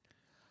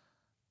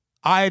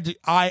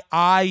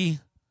I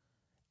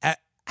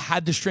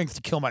had the strength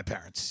to kill my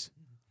parents.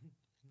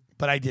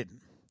 But I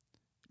didn't.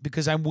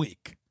 Because I'm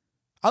weak.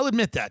 I'll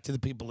admit that to the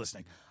people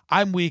listening.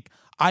 I'm weak.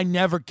 I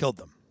never killed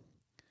them.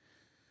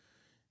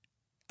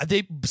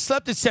 They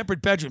slept in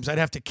separate bedrooms. I'd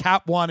have to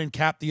cap one and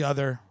cap the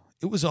other.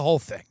 It was a whole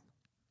thing.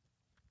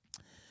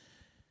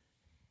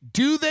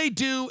 Do they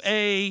do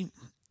a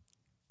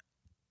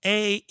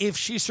if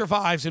she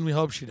survives, and we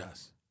hope she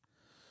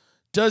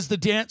does the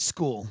dance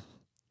school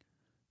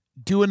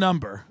do a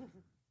number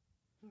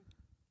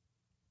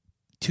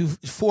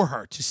for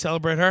her, to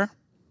celebrate her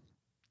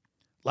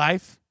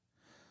life?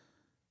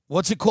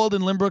 What's it called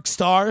in Limbrook?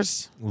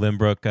 Stars?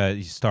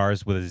 Limbrook,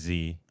 stars with a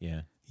Z,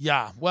 yeah.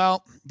 Yeah,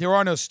 well, there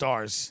are no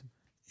stars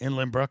in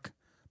Limbrook,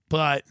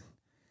 but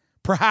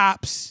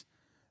perhaps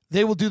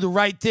they will do the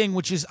right thing,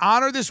 which is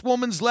honor this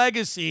woman's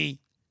legacy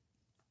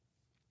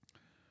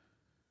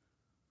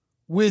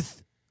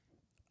with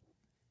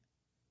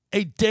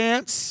a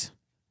dance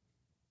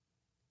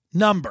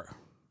number.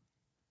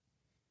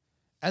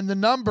 And the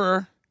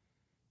number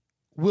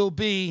will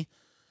be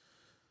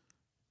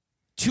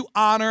to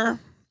honor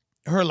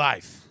her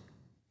life.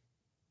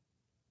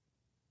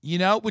 You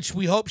know, which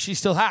we hope she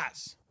still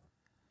has.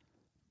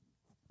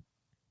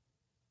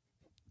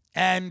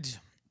 And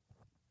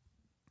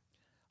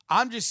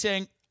I'm just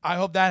saying, I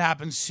hope that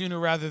happens sooner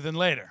rather than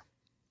later.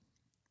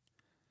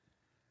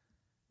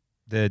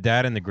 The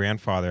dad and the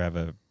grandfather have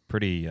a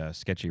pretty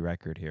sketchy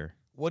record here.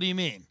 What do you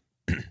mean?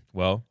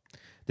 Well,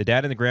 the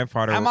dad and the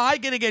grandfather... Am I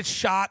going to get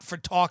shot for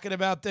talking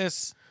about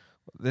this?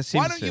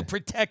 Why don't you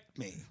protect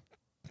me?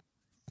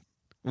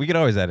 We could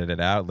always edit it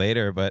out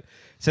later, but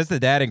it says the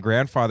dad and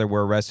grandfather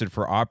were arrested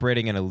for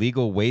operating an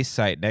illegal waste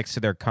site next to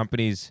their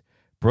company's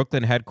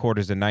Brooklyn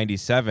headquarters in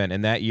 97,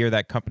 and that year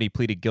that company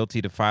pleaded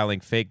guilty to filing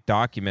fake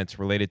documents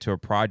related to a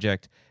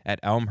project at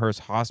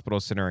Elmhurst Hospital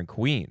Center in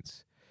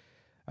Queens.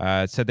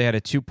 It said they had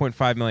a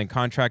 $2.5 million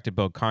contract to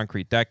build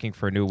concrete decking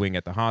for a new wing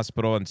at the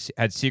hospital and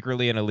had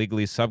secretly and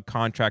illegally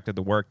subcontracted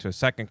the work to a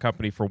second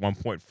company for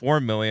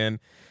 $1.4 million,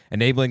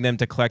 enabling them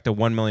to collect a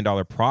 $1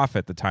 million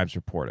profit, the Times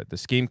reported. The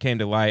scheme came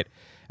to light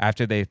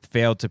after they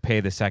failed to pay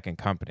the second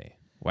company.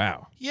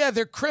 Wow. Yeah,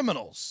 they're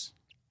criminals.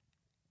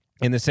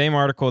 In the same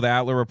article, the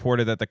Outlet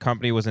reported that the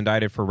company was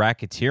indicted for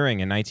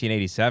racketeering in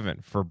 1987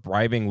 for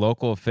bribing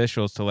local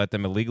officials to let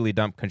them illegally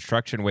dump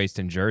construction waste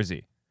in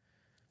Jersey.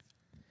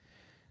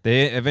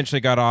 They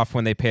eventually got off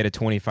when they paid a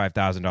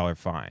 $25,000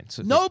 fine.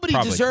 So nobody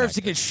deserves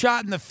to get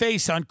shot in the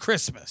face on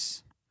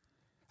Christmas.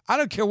 I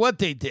don't care what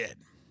they did.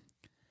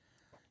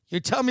 You're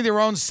telling me their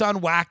own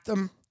son whacked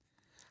them?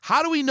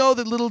 How do we know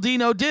that little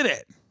Dino did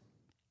it?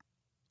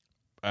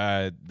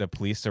 The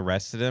police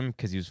arrested him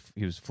because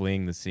he was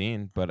fleeing the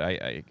scene. But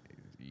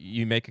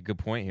you make a good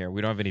point here.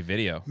 We don't have any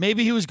video.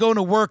 Maybe he was going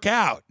to work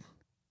out.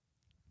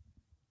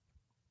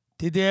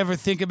 Did they ever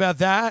think about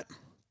that?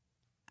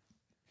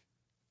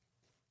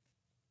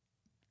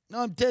 No,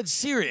 I'm dead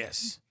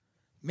serious.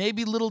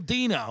 Maybe little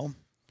Dino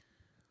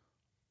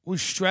was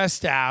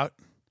stressed out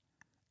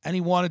and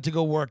he wanted to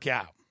go work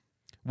out.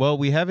 Well,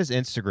 we have his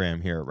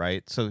Instagram here,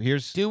 right? So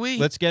Do we?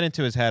 Let's get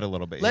into his head a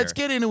little bit. Let's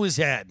get into his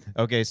head.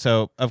 Okay,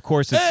 so of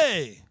course it's...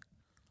 Hey,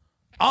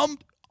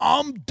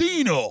 I'm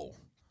Dino.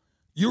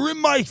 You're in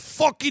my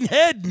fucking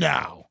head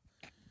now.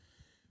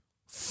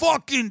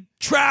 Fucking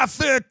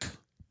traffic.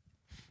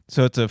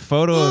 So it's a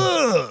photo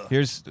of...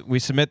 We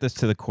submit this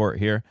to the court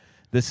here.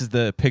 This is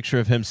the picture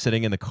of him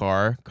sitting in the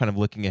car, kind of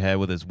looking ahead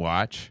with his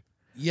watch.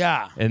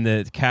 Yeah. And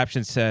the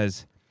caption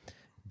says,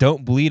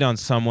 "Don't bleed on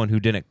someone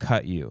who didn't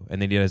cut you."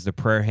 And then he does the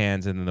prayer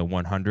hands and then the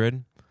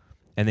 100.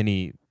 And then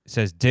he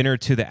says, "Dinner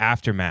to the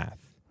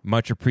aftermath.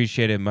 Much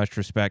appreciated, much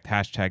respect.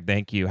 Hashtag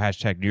thank you.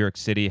 Hashtag New York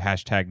City.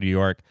 Hashtag New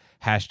York.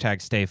 Hashtag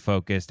stay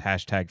focused.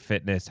 Hashtag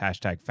fitness.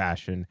 Hashtag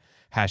fashion.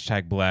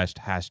 Hashtag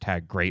blessed.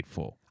 Hashtag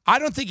grateful." I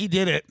don't think he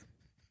did it.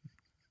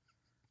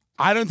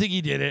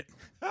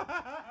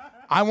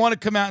 I want to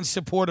come out and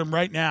support him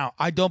right now.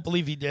 I don't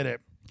believe he did it.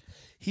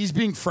 He's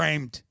being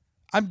framed.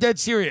 I'm dead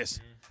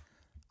serious.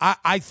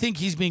 I think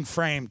he's being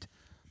framed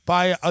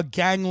by a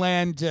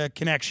gangland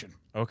connection.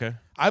 Okay.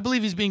 I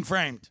believe he's being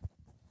framed.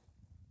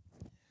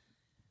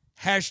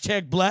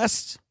 Hashtag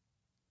blessed.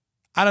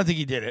 I don't think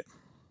he did it.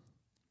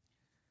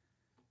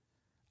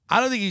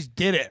 I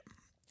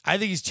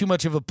think he's too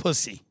much of a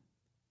pussy.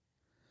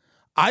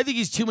 I think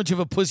he's too much of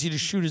a pussy to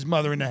shoot his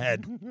mother in the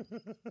head.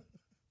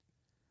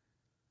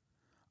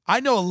 I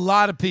know a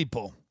lot of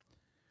people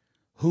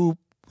who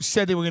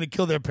said they were going to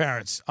kill their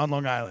parents on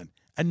Long Island,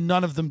 and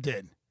none of them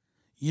did.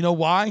 You know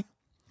why?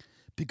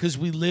 Because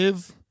we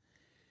have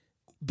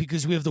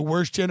the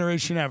worst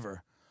generation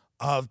ever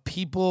of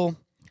people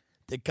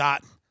that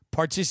got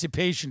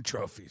participation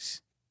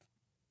trophies.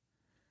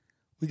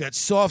 We got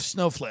soft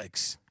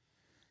snowflakes.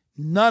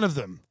 None of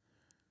them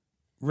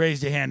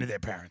raised a hand to their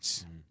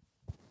parents.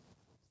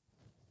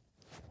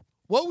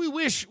 Well, we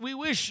wish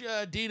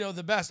Dino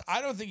the best.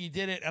 I don't think he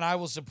did it, and I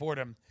will support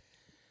him.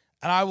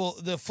 And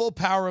the full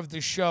power of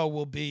the show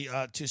will be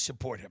to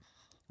support him.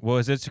 Well,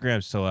 his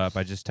Instagram's still up.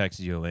 I just texted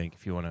you a link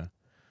if you want to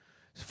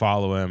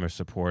follow him or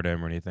support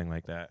him or anything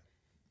like that.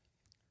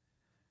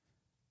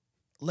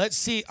 Let's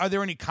see. Are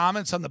there any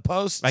comments on the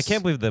posts? I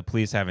can't believe the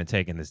police haven't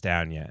taken this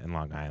down yet in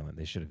Long Island.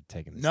 They should have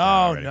taken this down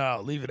already.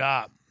 No, leave it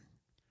up.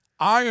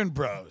 Iron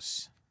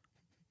Bros.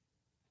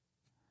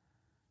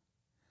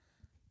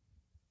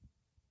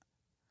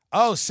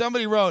 Oh,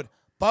 somebody wrote,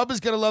 Bubba's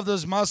going to love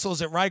those muscles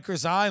at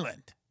Rikers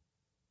Island.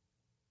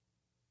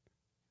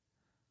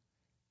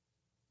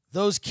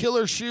 Those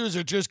killer shoes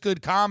are just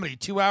good comedy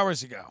 2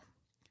 hours ago.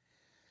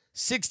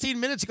 16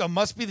 minutes ago,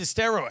 must be the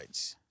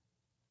steroids.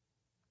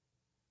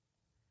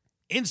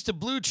 Insta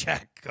blue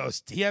check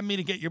goes, DM me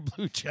to get your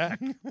blue check.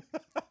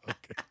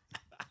 Okay.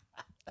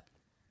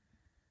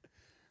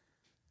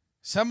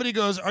 Somebody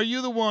goes, are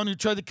you the one who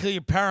tried to kill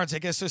your parents? I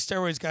guess those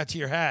steroids got to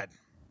your head.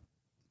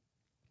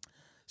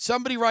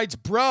 Somebody writes,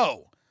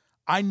 bro,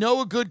 I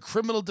know a good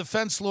criminal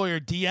defense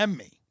lawyer, DM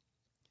me.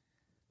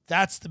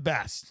 That's the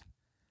best.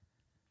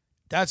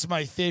 That's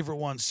my favorite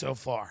one so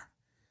far.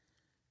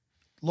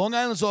 Long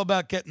Island's all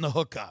about getting the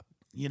hookup,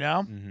 you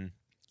know? Mm-hmm.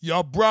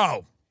 Yo,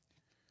 bro,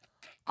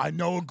 I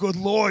know a good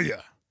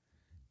lawyer.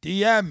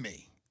 DM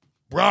me.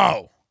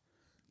 Bro,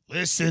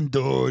 listen,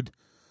 dude,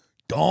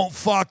 don't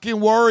fucking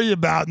worry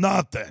about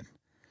nothing.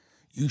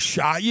 You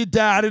shot your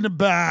dad in the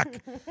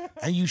back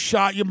and you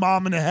shot your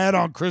mom in the head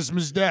on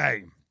Christmas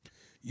Day.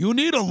 You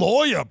need a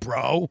lawyer,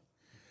 bro.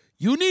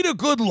 You need a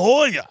good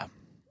lawyer.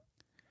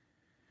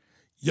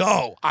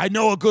 Yo, I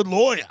know a good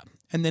lawyer.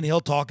 And then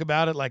he'll talk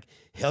about it like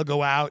he'll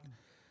go out,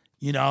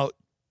 you know,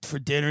 for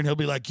dinner and he'll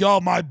be like,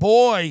 yo, my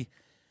boy,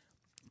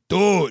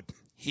 dude,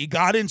 he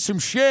got in some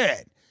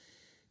shit.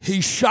 He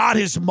shot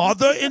his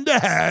mother in the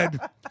head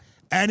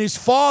and his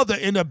father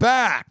in the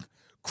back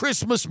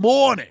Christmas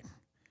morning.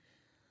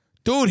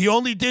 Dude, he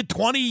only did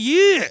 20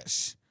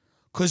 years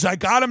because I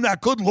got him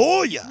that good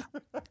lawyer.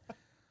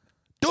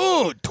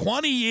 Dude,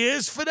 20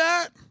 years for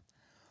that?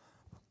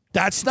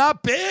 That's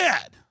not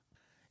bad.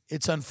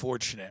 It's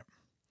unfortunate.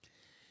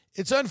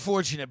 It's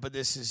unfortunate, but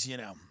this is, you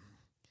know,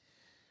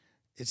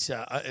 it's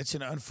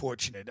an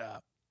unfortunate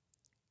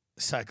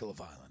cycle of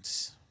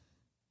violence.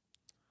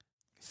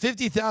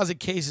 50,000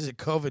 cases of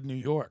COVID in New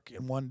York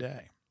in one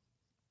day.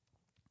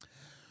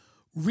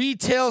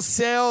 Retail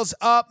sales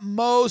up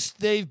most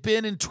they've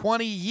been in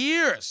 20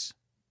 years.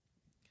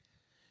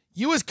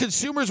 U.S.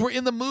 consumers were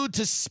in the mood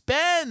to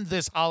spend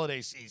this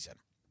holiday season,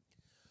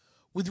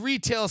 with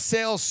retail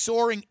sales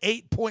soaring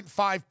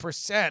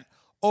 8.5%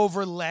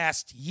 over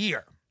last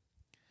year.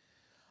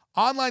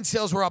 Online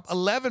sales were up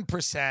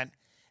 11%,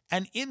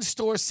 and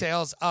in-store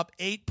sales up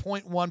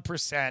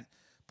 8.1%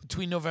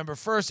 between November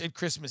 1st and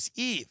Christmas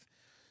Eve.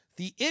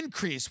 The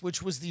increase,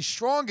 which was the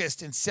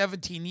strongest in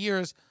 17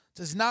 years,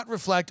 does not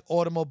reflect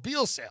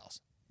automobile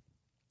sales.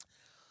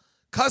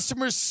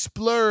 Customers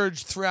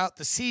splurged throughout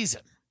the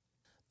season.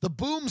 The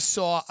boom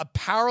saw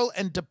apparel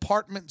and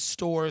department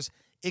stores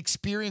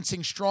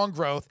experiencing strong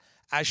growth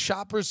as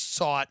shoppers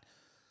sought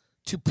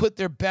to put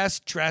their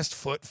best dressed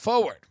foot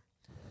forward.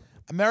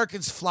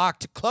 Americans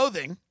flocked to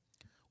clothing,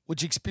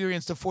 which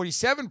experienced a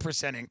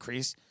 47%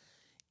 increase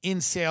in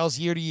sales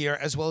year to year,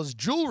 as well as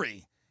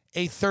jewelry,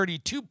 a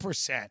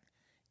 32%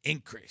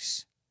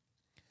 increase.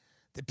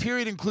 The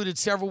period included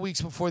several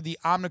weeks before the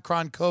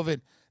Omicron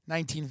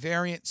COVID-19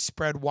 variant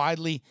spread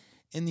widely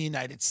in the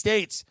United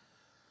States.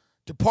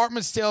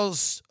 Department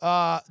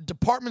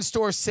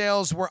store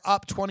sales were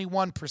up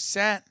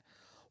 21%,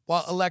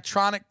 while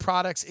electronic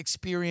products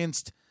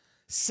experienced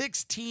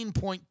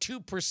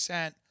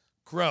 16.2%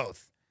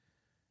 growth.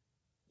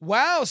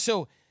 Wow,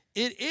 so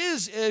it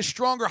is a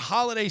stronger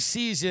holiday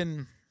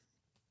season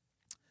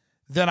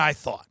than I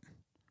thought.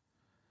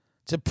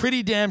 It's a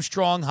pretty damn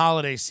strong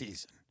holiday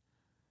season.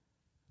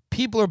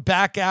 People are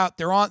back out.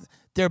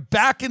 They're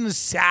back in the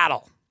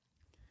saddle.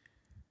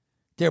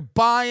 They're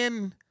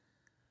buying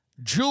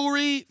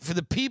jewelry for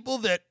the people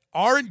that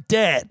aren't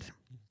dead.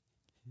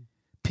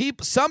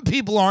 Some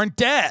people aren't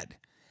dead,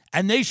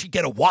 and they should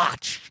get a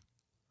watch.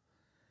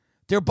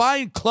 They're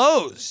buying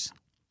clothes.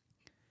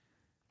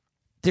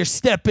 They're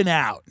stepping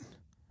out.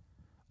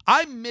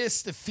 I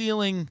miss the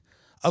feeling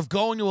of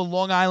going to a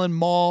Long Island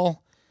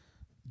mall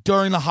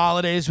during the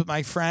holidays with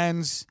my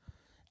friends,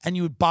 and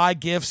you would buy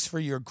gifts for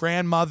your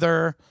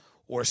grandmother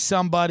or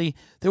somebody.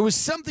 There was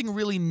something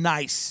really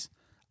nice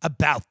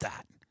about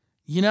that,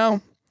 you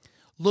know?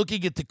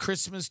 Looking at the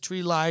Christmas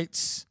tree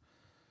lights,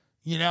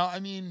 you know? I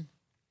mean,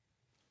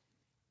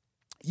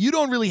 you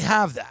don't really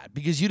have that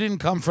because you didn't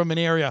come from an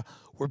area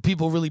where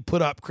people really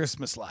put up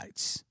Christmas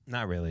lights.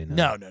 Not really,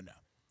 no. No.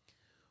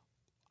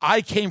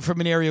 I came from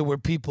an area where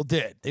people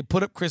did. They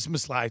put up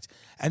Christmas lights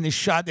and they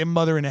shot their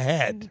mother in the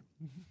head.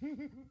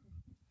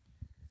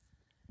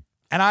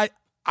 And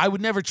I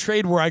would never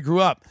trade where I grew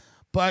up.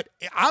 But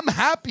I'm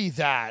happy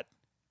that,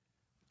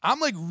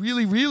 I'm like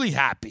really, really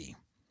happy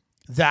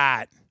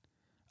that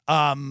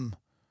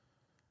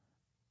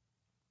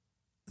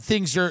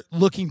things are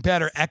looking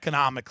better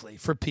economically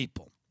for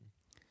people.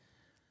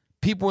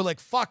 People were like,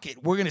 fuck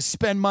it, we're going to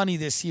spend money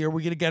this year. We're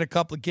going to get a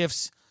couple of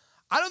gifts.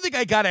 I don't think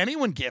I got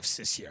anyone gifts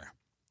this year.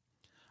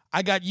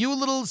 I got you a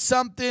little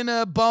something,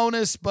 a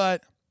bonus,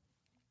 but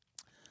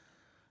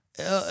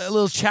a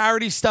little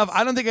charity stuff.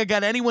 I don't think I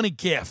got anyone a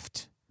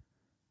gift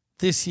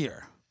this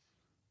year.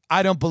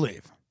 I don't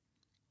believe.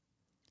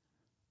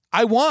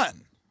 I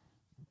won.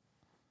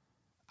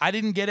 I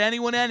didn't get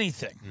anyone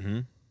anything. Mm-hmm.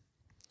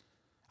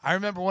 I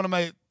remember one of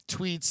my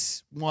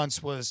tweets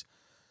once was,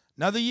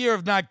 another year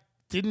of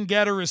didn't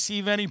get or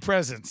receive any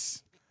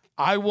presents.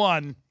 I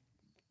won.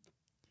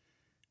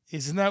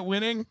 Isn't that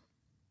winning?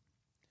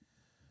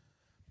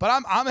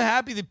 But I'm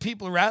happy that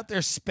people are out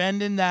there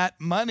spending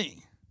that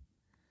money.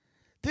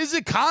 This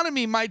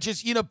economy might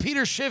just,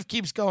 Peter Schiff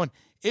keeps going,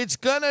 it's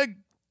going to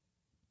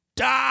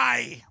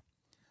die.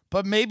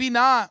 But maybe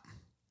not.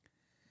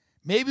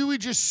 Maybe we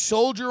just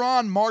soldier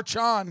on, march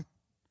on.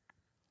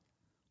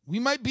 We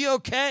might be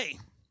okay.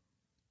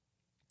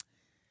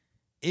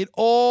 It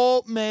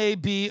all may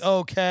be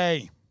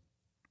okay.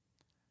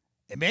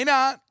 It may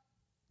not,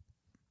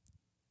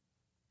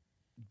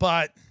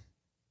 but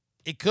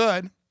it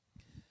could.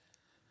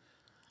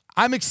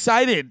 I'm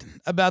excited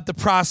about the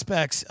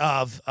prospects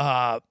of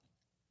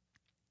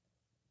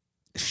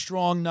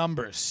strong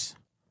numbers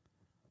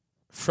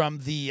from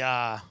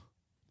the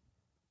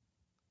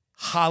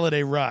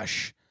holiday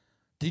rush.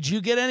 Did you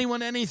get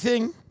anyone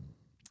anything?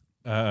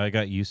 I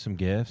got you some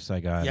gifts. I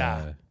got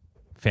Yeah.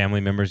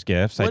 family members'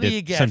 gifts. What I do did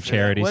you get some for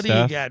charity that? What stuff.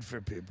 do you get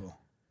for people?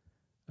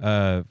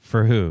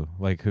 For who?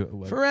 Like who?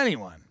 Like, For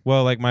anyone.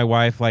 well, like my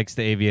wife likes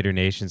the Aviator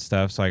Nation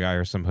stuff, so I got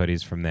her some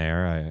hoodies from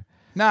there.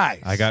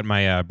 Nice. I got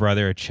my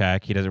brother a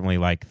check. He doesn't really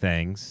like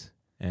things,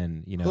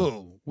 and you know,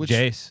 Who? Which,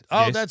 Jace.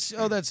 Oh,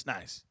 Jace. that's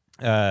nice.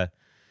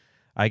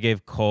 I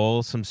gave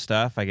Cole some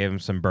stuff. I gave him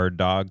some Bird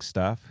Dog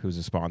stuff, who's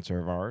a sponsor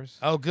of ours.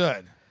 Oh,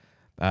 good.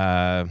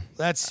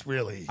 That's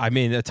really. I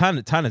mean,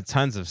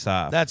 tons of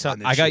stuff. That's on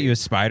the I got cheap. you a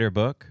spider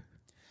book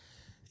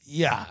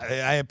Yeah,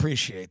 I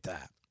appreciate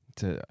that.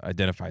 to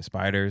identify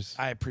spiders.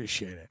 I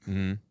appreciate it.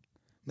 Mhm.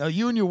 No,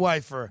 you and your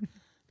wife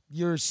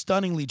you're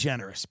stunningly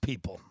generous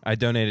people. I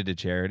donated to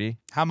charity.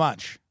 How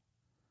much?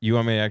 You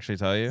want me to actually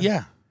tell you?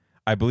 Yeah.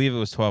 I believe it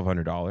was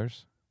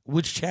 $1,200.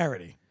 Which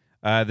charity?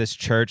 This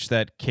church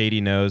that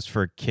Katie knows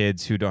for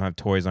kids who don't have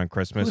toys on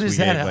Christmas. Who does we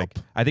that gave, help?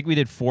 I think we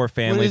did 4 What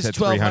families is at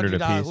 $300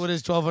 apiece. What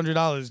does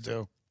 $1,200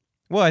 do?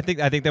 Well, I think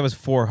that was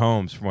 4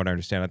 homes, from what I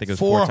understand. I think it was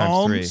 4 4 times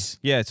homes?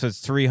 3. Yeah, so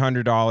it's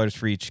 $300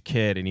 for each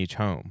kid in each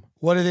home.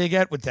 What do they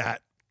get with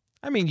that?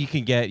 I mean, you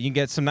can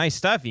get some nice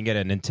stuff. You can get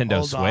a Nintendo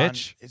Hold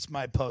Switch. on. It's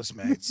my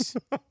Postmates.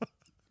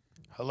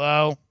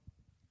 Hello?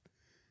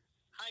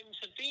 Hi,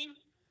 Mr. Dean.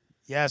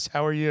 Yes,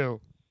 how are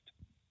you?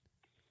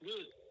 Good.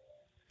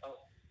 Oh,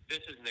 this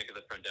is Nick at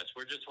the front desk.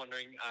 We're just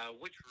wondering,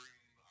 which room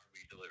are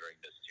we delivering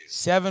this to?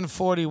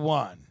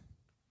 741.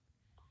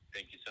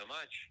 Thank you so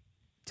much.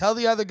 Tell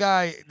the other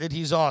guy that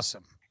he's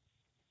awesome.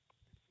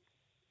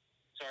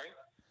 Sorry?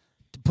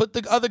 Put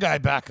the other guy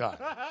back on.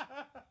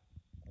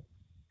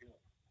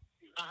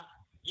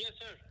 Yes,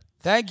 sir.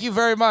 Thank you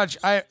very much.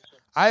 I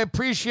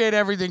appreciate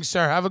everything,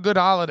 sir. Have a good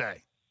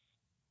holiday.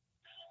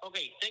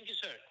 Okay, thank you,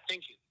 sir.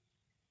 Thank you.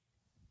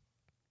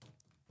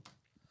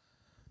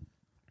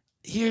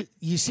 Here,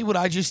 you see what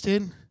I just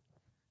did?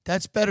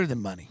 That's better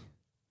than money.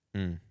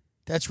 Mm.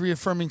 That's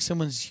reaffirming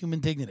someone's human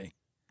dignity.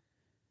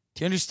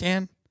 Do you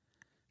understand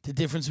the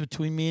difference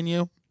between me and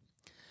you?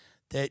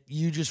 That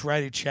you just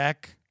write a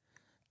check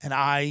and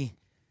I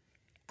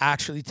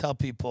actually tell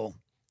people,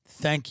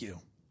 thank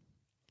you.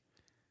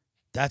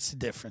 That's the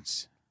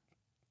difference.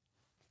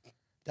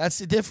 That's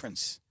the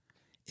difference.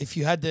 If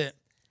you had to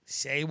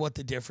say what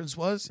the difference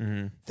was,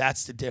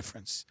 that's the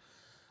difference.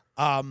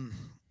 I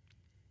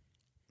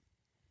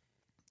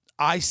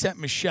sent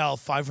Michelle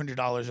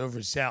 $500 over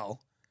Zelle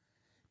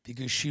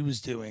because she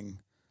was doing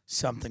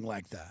something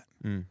like that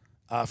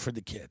for the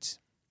kids.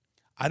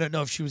 I don't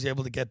know if she was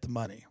able to get the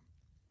money.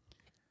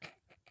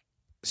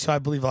 So I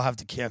believe I'll have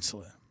to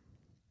cancel it.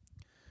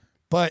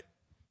 But,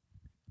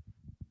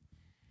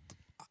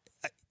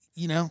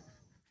 you know,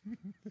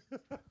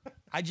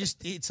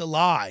 it's a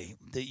lie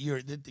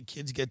that the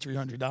kids get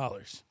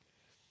 $300.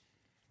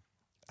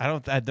 I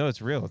know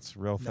it's real. It's a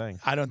real thing.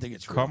 I don't think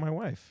it's real. Call my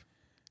wife.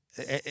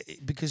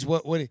 Because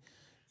what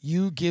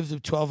you give them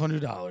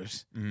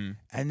 $1,200,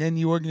 and then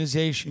the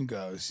organization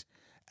goes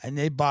and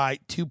they buy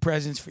 2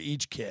 presents for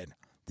each kid.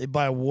 They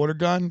buy a water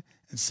gun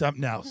and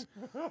something else.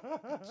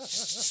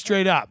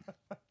 Straight up,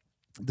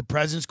 the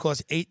presents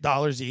cost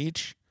 $8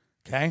 each.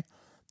 Okay,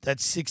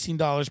 that's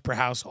 $16 per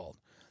household.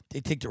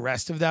 They take the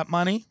rest of that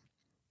money,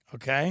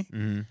 okay,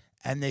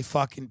 and they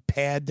fucking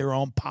pad their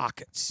own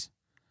pockets.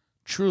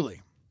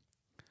 Truly,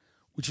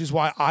 which is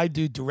why I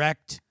do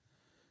direct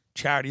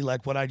charity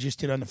like what I just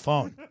did on the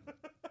phone.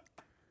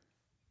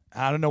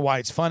 I don't know why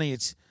it's funny.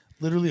 It's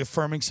literally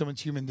affirming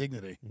someone's human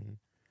dignity.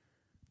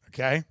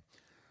 Okay?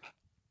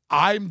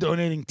 I'm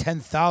donating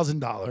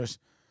 $10,000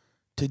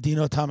 to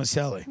Dino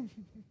Tomaselli.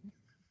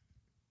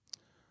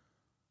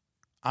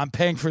 I'm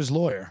paying for his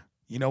lawyer.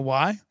 You know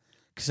why?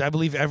 Because I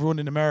believe everyone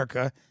in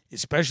America,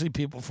 especially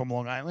people from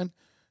Long Island,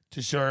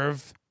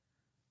 deserve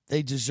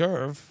an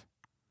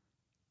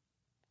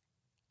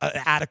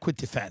adequate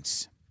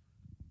defense.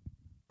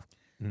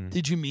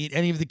 Did you meet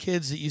any of the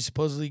kids that you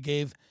supposedly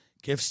gave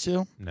gifts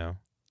to? No.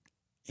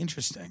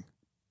 Interesting.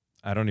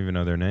 I don't even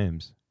know their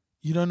names.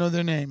 You don't know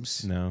their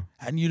names. No.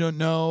 And you don't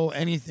know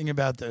anything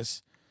about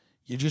this.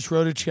 You just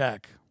wrote a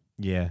check.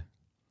 Yeah.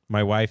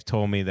 My wife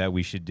told me that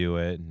we should do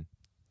it, and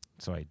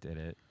so I did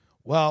it.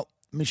 Well,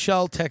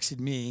 Michelle texted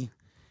me,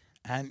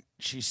 and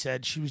she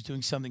said she was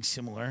doing something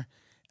similar,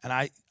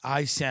 and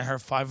I sent her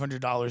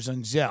 $500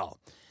 on Zelle,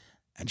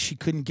 and she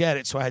couldn't get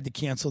it, so I had to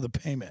cancel the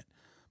payment.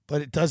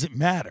 But it doesn't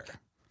matter.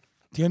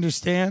 Do you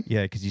understand?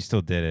 Yeah, because you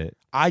still did it.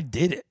 I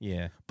did it.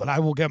 Yeah. But I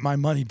will get my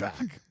money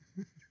back.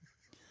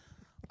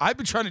 I've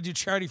been trying to do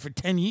charity for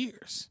 10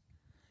 years.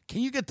 Can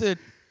you get the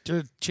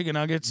chicken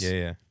nuggets?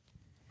 Yeah.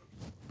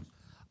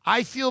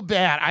 I feel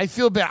bad. I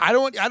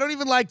don't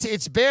even like to.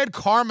 It's bad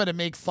karma to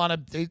make fun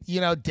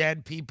of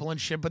dead people and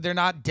shit, but they're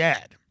not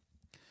dead.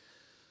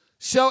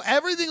 So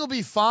everything will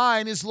be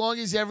fine as long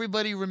as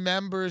everybody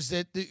remembers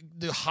that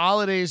the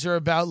holidays are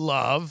about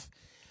love,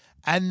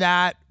 and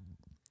that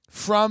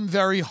from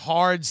very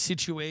hard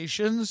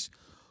situations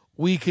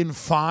we can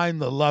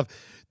find the love.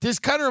 This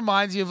kind of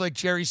reminds me of like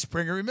Jerry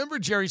Springer. Remember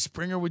Jerry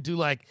Springer would do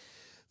like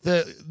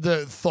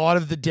the thought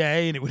of the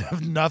day, and it would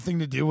have nothing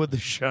to do with the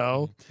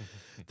show.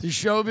 The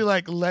show would be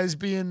like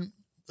lesbian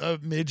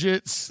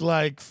midgets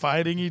like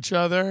fighting each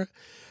other.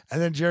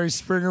 And then Jerry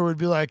Springer would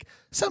be like,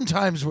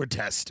 sometimes we're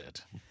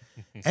tested.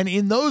 And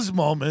in those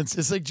moments,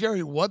 it's like,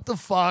 Jerry, what the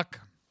fuck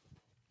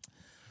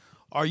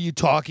are you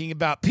talking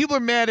about? People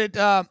are mad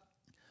at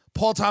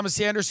Paul Thomas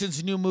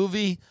Anderson's new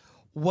movie.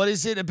 What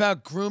is it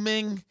about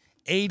grooming,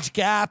 age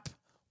gap?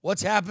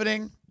 What's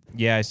happening?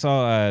 Yeah, I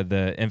saw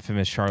the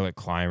infamous Charlotte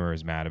Clymer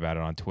is mad about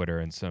it on Twitter,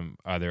 and some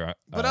other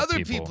But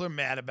other people are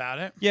mad about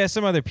it. Yeah,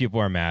 some other people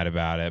are mad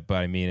about it, but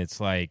I mean, it's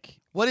like...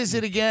 What is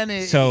it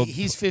again? So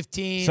he's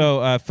 15.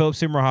 So Philip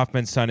Seymour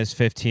Hoffman's son is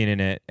 15 in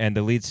it, and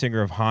the lead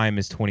singer of Haim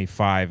is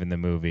 25 in the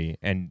movie,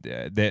 and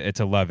it's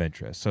a love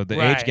interest. So the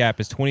age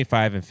gap is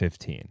 25 and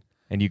 15,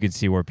 and you can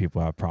see where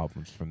people have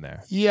problems from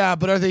there. Yeah,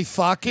 but are they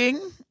fucking?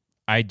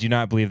 I do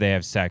not believe they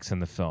have sex in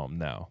the film,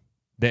 no.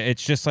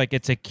 It's just like,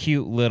 it's a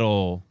cute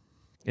little,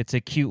 high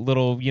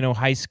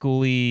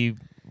schooly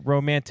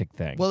romantic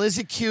thing. Well, is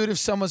it cute if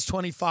someone's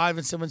 25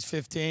 and someone's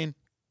 15?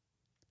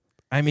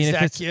 I mean, is if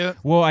that it's cute?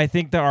 Well, I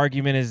think the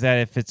argument is that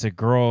if it's a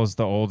girl, is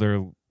the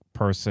older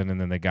person, and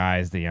then the guy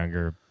is the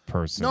younger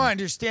person. No, I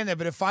understand that,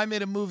 but if I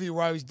made a movie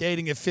where I was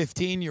dating a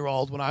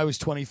 15-year-old when I was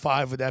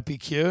 25, would that be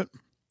cute?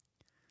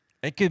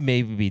 It could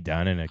maybe be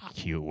done in a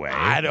cute way.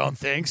 I don't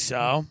think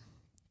so.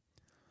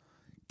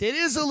 It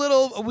is a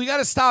little. We got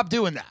to stop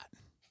doing that.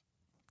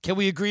 Can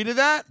we agree to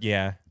that?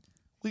 Yeah.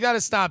 We got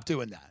to stop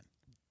doing that.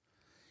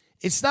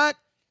 It's not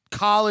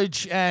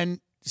college and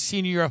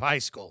senior year of high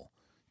school.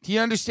 Do you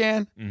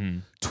understand? Mm-hmm.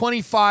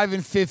 25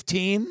 and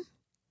 15.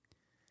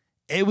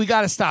 We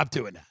got to stop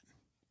doing that.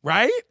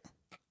 Right?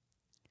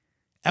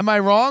 Am I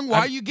wrong? Why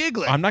are you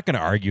giggling? I'm not going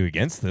to argue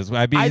against this.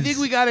 I think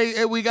we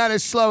got to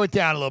slow it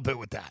down a little bit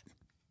with that.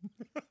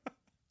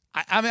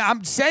 I mean,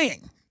 I'm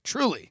saying,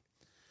 truly.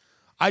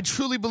 I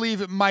truly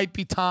believe it might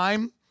be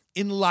time,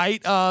 in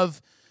light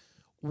of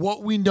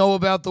what we know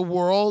about the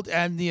world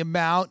and the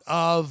amount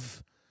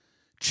of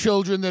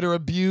children that are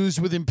abused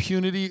with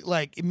impunity.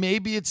 Like,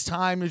 maybe it's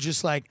time to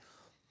just like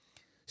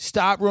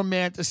stop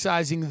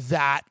romanticizing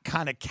that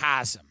kind of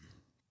chasm.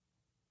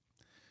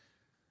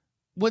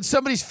 When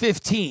somebody's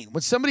 15,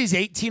 when somebody's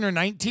 18 or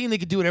 19, they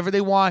can do whatever they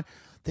want.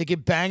 They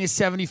could bang a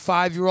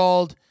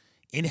 75-year-old,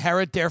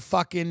 inherit their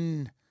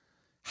fucking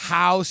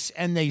house,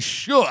 and they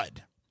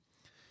should.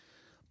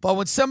 But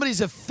when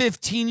somebody's a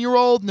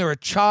 15-year-old and they're a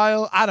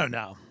child, I don't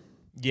know.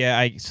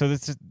 Yeah, so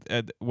this is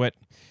what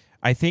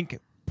I think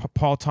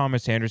Paul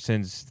Thomas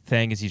Anderson's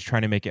thing is. He's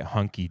trying to make it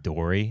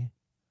hunky-dory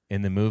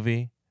in the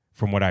movie,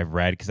 from what I've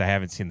read, because I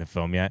haven't seen the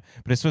film yet.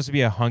 But it's supposed to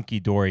be a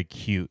hunky-dory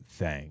cute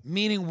thing.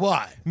 Meaning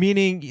what?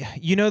 Meaning,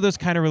 those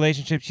kind of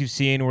relationships you've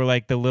seen where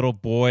like the little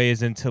boy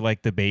is into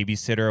like the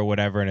babysitter or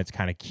whatever, and it's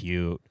kind of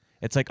cute.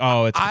 It's like,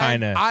 oh, it's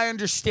kind of... I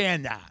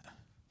understand that.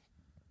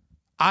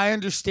 I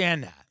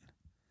understand that.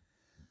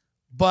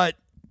 But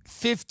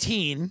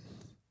 15,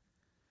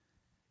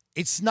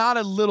 it's not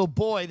a little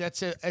boy.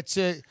 It's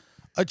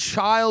a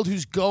child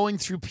who's going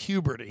through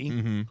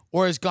puberty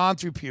or has gone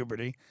through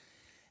puberty.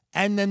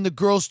 And then the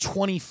girl's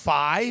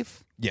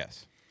 25.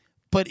 Yes.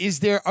 But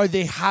are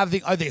they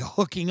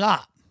hooking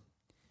up?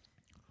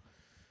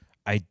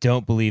 I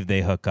don't believe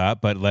they hook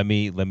up, but let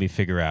me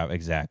figure out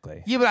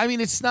exactly. Yeah, but I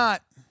mean, it's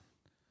not.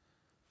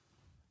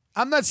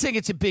 I'm not saying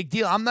it's a big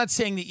deal. I'm not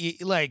saying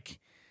that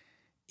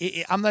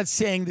I'm not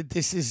saying that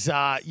this is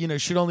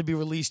should only be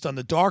released on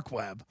the dark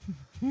web.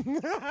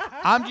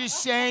 I'm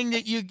just saying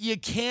that you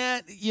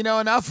can't,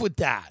 enough with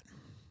that.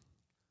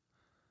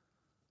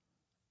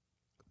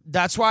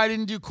 That's why I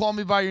didn't do Call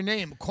Me By Your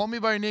Name. Call Me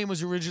By Your Name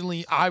was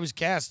originally, I was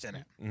cast in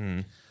it.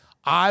 Mm-hmm.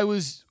 I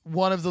was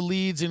one of the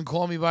leads in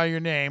Call Me By Your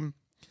Name.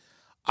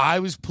 I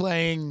was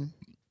playing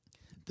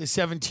the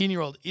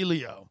 17-year-old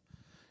Elio,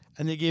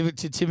 and they gave it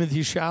to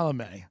Timothy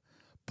Chalamet.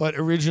 But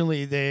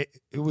originally,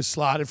 it was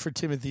slotted for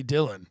Timothy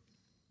Dillon.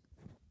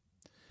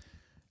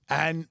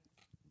 And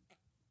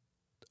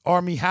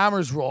Armie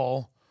Hammer's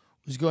role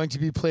was going to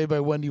be played by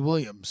Wendy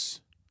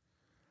Williams.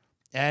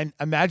 And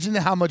imagine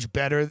how much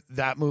better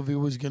that movie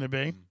was going to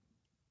be.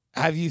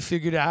 Have you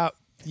figured out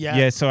yet?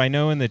 Yeah, so I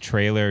know in the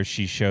trailer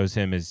she shows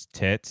him his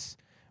tits,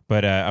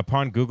 but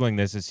upon Googling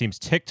this, it seems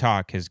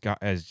TikTok is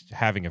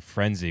having a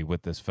frenzy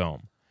with this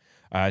film.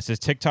 It says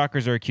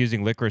TikTokers are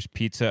accusing Licorice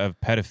Pizza of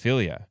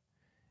pedophilia.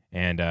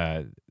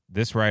 And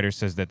this writer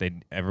says that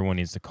everyone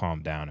needs to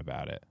calm down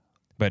about it.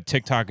 But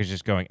TikTok is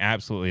just going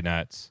absolutely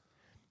nuts.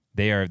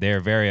 They are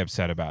very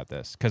upset about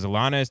this because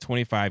Alana is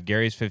 25,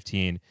 Gary's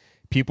 15.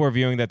 People are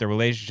viewing that the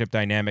relationship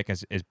dynamic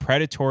is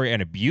predatory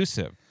and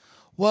abusive.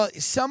 Well,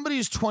 somebody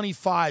who's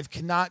 25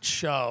 cannot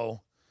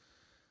show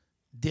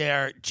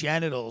their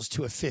genitals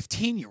to a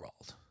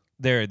 15-year-old.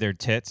 Their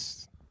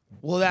tits,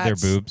 Well, their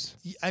that's boobs.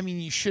 I mean,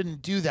 you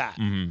shouldn't do that.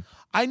 Mm-hmm.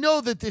 I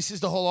know that this is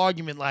the whole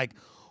argument. Like,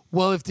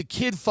 well, if the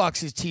kid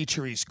fucks his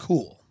teacher, he's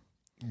cool.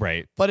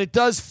 Right. But it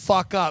does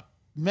fuck up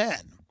men.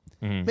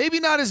 Mm-hmm. Maybe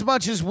not as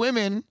much as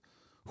women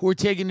who are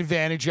taken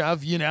advantage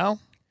of. You know.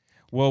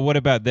 Well, what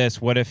about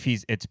this? What if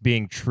it's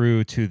being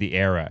true to the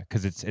era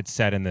because it's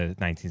set in the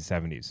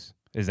 1970s?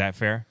 Is that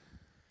fair?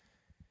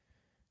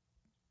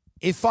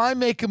 If I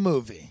make a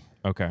movie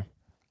Okay.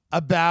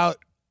 about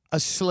a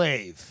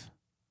slave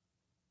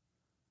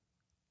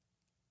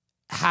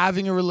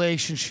having a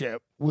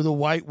relationship with a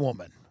white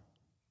woman,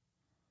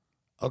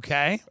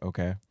 okay,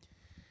 Okay.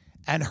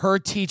 and her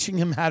teaching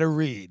him how to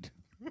read,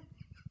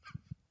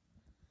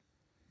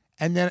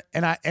 and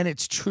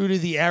it's true to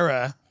the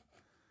era,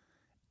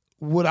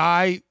 would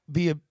I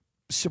be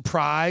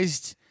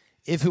surprised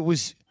if it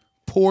was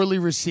poorly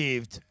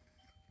received?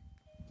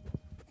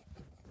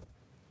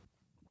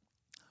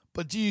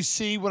 But do you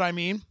see what I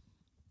mean?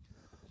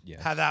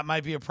 Yeah. How that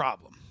might be a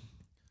problem.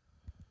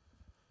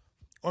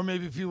 Or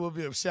maybe people will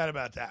be upset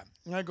about that.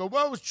 And I go,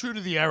 well, it was true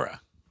to the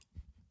era.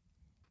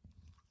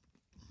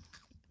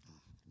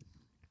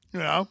 You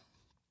know?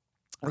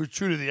 It was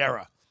true to the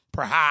era.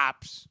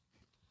 Perhaps.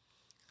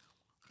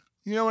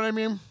 You know what I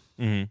mean?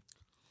 Mm-hmm.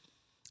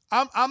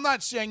 I'm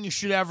not saying you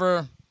should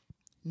ever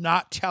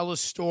not tell a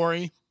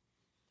story.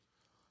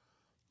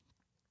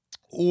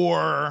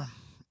 Or,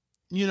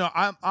 you know,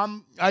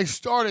 I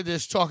started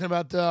this talking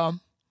about the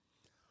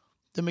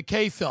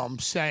McKay film,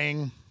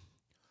 saying,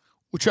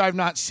 which I've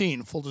not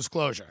seen, full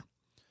disclosure.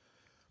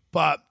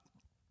 But,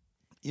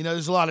 you know,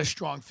 there's a lot of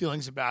strong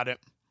feelings about it.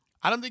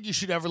 I don't think you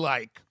should ever,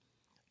 like,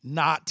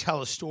 not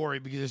tell a story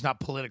because it's not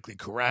politically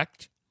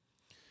correct.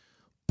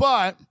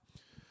 But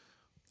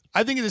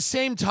I think at the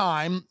same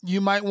time,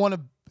 you might want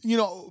to, you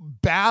know,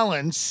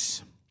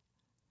 balance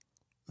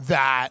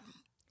that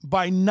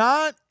by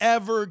not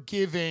ever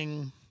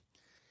giving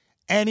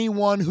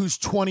anyone who's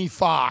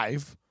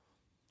 25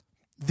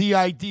 the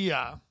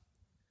idea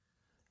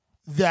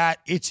that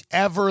it's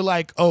ever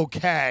like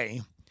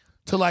okay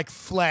to like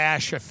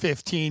flash a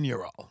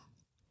 15-year-old.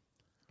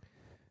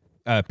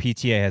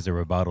 PTA has a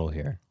rebuttal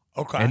here.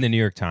 Okay. In the New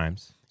York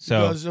Times.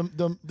 So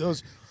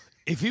those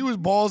if he was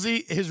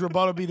ballsy, his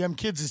rebuttal would be them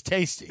kids is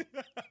tasty.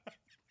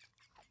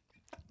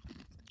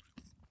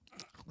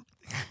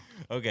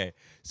 okay.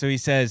 So he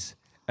says,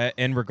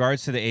 in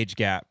regards to the age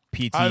gap,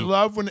 PT. I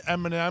love when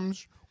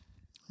M&Ms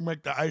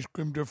make the ice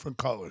cream different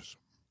colors.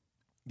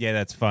 Yeah,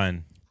 that's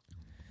fun.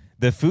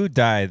 The food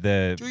dye,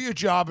 Do your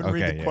job and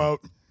read the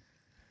quote.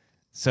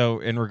 So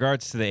in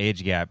regards to the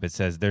age gap, it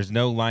says there's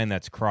no line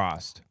that's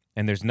crossed,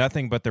 and there's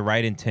nothing but the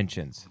right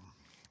intentions.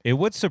 It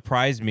would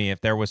surprise me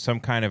if there was some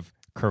kind of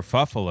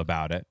kerfuffle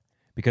about it,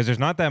 because there's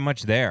not that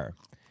much there.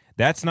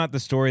 That's not the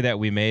story that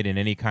we made in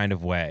any kind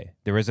of way.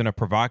 There isn't a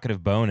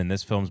provocative bone in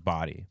this film's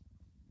body.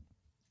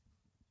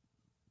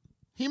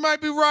 He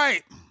might be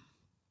right.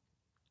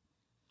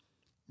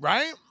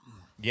 Right?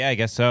 Yeah, I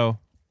guess so.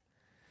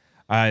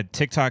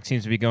 TikTok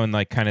seems to be going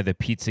like kind of the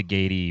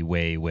Pizzagate-y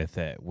way with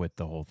it, with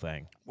the whole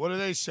thing. What are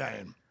they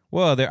saying?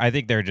 Well, I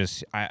think they're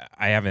just, I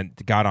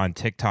haven't got on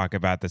TikTok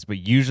about this, but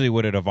usually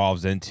what it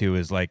evolves into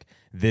is like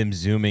them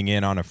zooming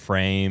in on a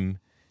frame,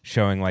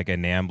 showing like a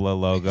NAMBLA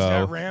logo. Is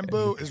that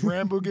Rambo? Is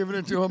Rambo giving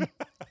it to him?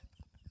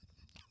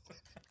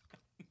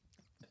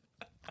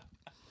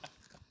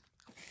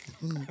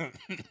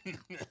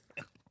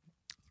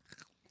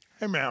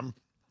 Hey, ma'am.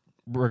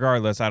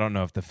 Regardless, I don't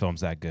know if the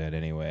film's that good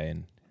anyway.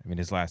 And I mean,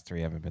 his last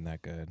three haven't been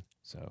that good.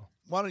 So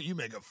Why don't you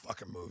make a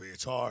fucking movie?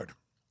 It's hard.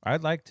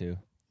 I'd like to.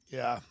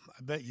 Yeah,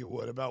 I bet you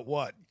would. About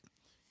what?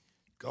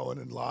 Going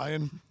and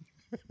lying?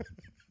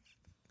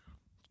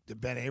 The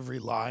Ben Avery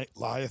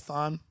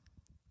lie-a-thon?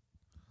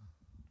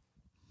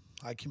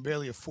 I can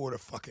barely afford a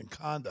fucking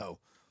condo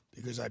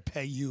because I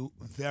pay you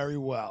very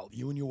well.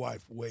 You and your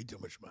wife, way too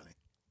much money.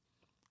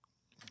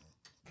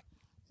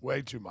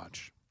 Way too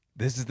much.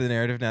 This is the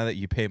narrative now that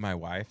you pay my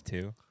wife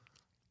too.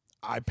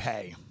 I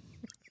pay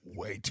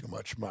way too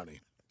much money.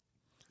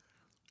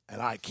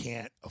 And I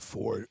can't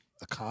afford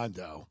a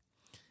condo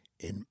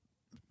in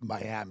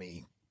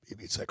Miami.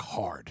 It's like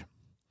hard.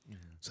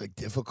 It's like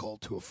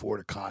difficult to afford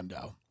a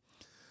condo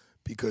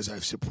because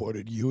I've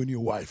supported you and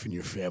your wife and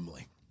your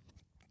family.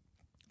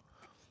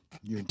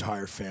 Your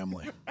entire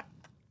family.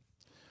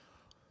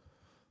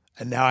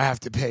 And now I have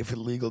to pay for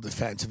the legal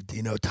defense of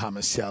Dino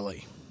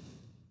Tomaselli,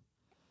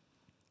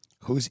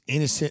 who's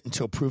innocent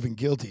until proven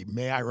guilty.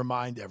 May I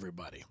remind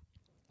everybody?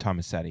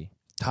 Tomasetti.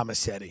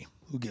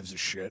 Who gives a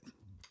shit?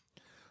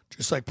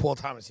 Just like Paul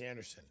Thomas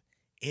Anderson.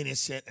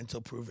 Innocent until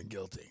proven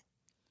guilty.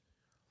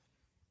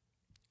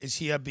 Is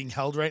he being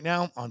held right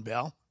now on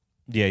bail?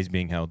 Yeah, he's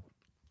being held.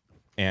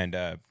 And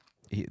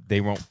they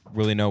won't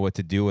really know what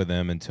to do with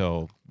him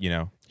until,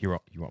 you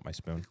want my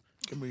spoon?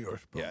 Give me your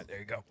spoon. Yeah, there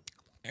you go.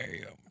 There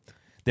you go.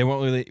 They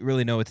won't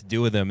really know what to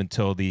do with him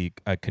until the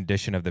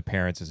condition of the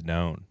parents is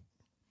known.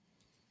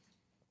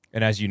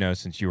 And as you know,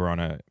 since you were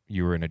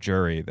in a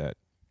jury,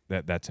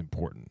 that's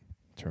important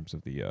in terms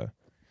of the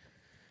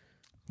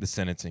the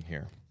sentencing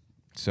here.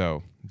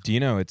 So,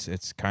 Dino,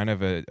 it's kind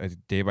of a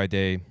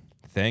day-by-day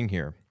thing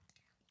here.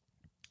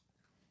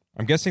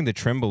 I'm guessing the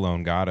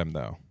Trenbolone got him,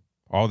 though.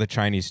 All the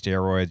Chinese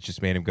steroids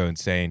just made him go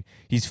insane.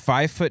 He's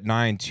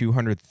 5'9",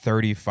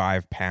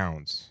 235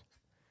 pounds.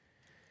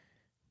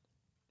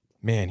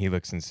 Man, he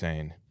looks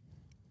insane.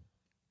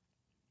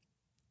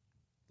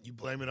 You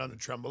blame it on the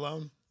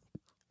Trenbolone?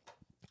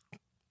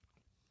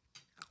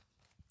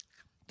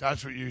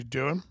 That's what you're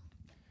doing?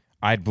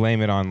 I'd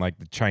blame it on like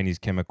the Chinese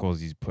chemicals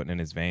he's putting in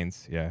his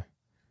veins. Yeah.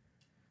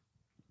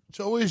 It's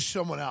always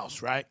someone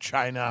else, right?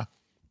 China,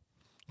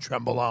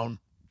 Trenbolone.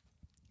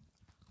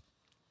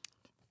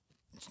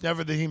 It's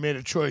never that he made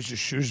a choice to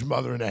shoot his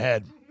mother in the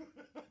head.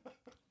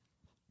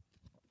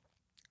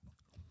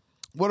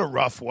 What a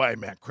rough way,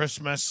 man.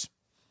 Christmas.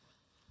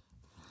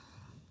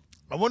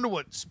 I wonder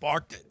what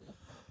sparked it.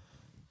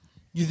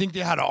 You think they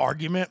had an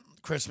argument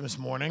Christmas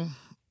morning?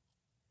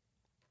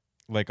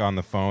 Like on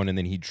the phone, and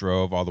then he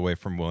drove all the way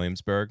from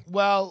Williamsburg?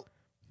 Well,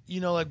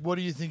 like, what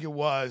do you think it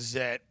was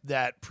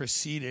that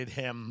preceded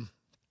him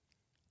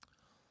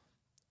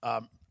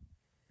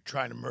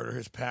trying to murder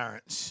his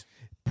parents?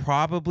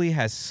 Probably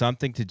has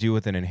something to do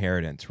with an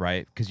inheritance,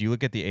 right? Because you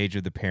look at the age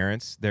of the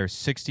parents, they're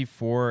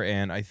 64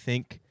 and I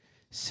think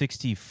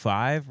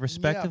 65,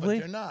 respectively.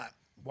 Yeah, but they're not.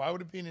 Why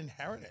would it be an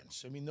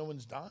inheritance? I mean, no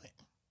one's dying.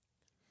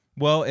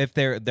 Well, if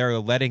they're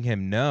letting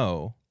him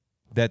know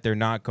that they're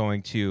not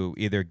going to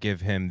either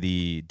give him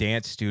the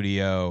dance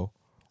studio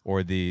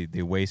or the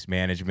waste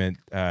management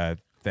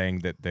thing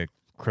that the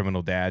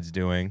criminal dad's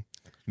doing,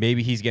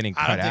 maybe he's getting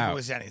cut out. I don't think it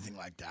was anything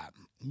like that.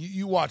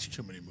 You watch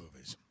too many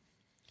movies.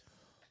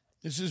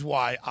 This is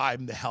why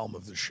I'm the helm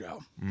of the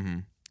show. Mm-hmm.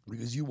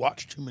 Because you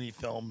watch too many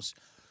films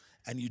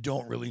and you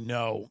don't really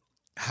know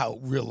how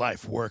real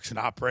life works and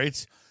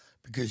operates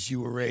because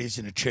you were raised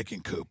in a chicken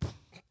coop.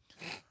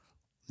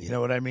 You know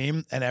what I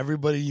mean? And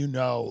everybody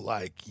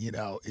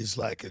is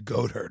like a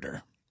goat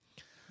herder.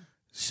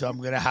 So I'm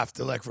going to have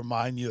to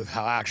remind you of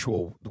how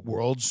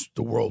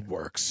the world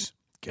works,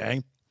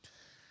 okay?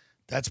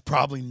 That's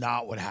probably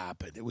not what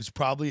happened. It was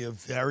probably a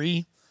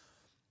very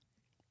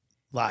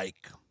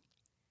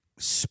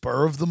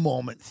spur of the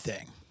moment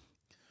thing.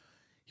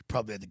 He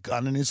probably had the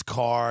gun in his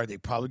car. They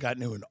probably got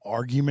into an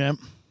argument.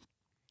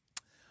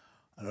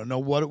 I don't know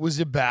what it was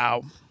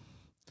about,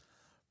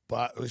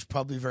 but it was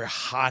probably very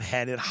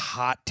hot-headed,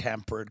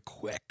 hot-tempered,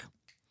 quick.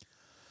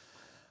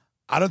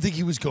 I don't think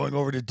he was going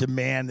over to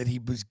demand that he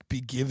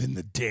be given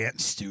the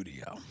dance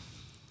studio.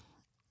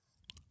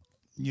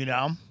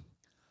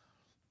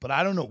 But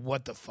I don't know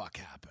what the fuck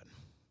happened.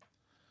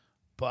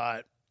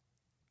 But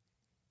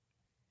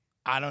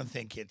I don't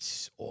think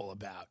it's all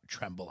about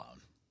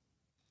Trenbolone.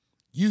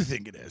 You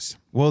think it is.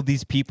 Well,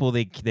 these people,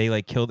 they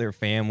kill their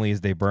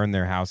families, they burn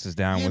their houses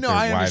down with their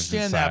wives inside. I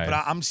understand that, but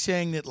I'm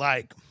saying that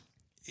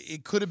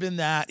it could have been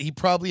that. He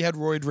probably had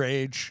roid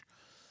rage.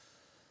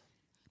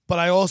 But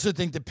I also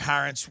think the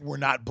parents were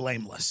not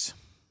blameless.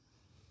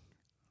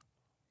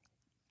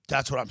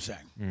 That's what I'm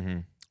saying. Mm-hmm.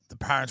 The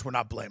parents were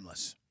not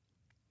blameless.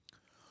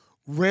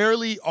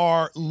 Rarely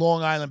are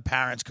Long Island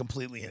parents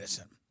completely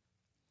innocent.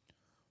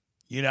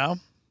 We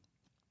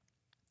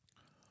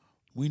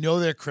know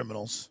they're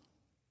criminals.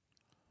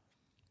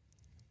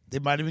 They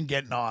might have been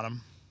getting on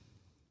them.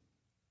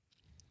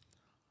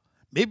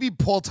 Maybe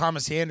Paul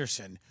Thomas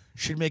Anderson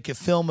should make a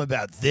film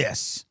about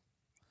this.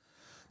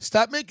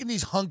 Stop making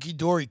these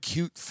hunky-dory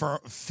cute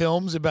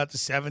films about the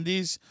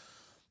 70s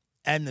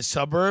and the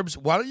suburbs.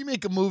 Why don't you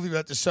make a movie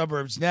about the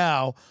suburbs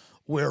now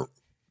where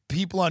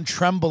people on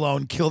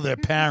Trenbolone kill their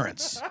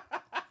parents?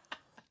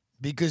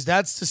 Because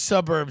that's the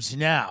suburbs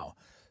now.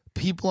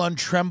 People on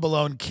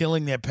Trenbolone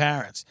killing their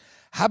parents.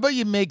 How about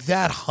you make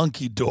that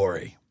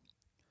hunky-dory?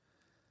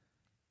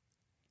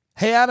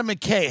 Hey, Adam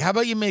McKay, how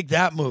about you make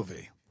that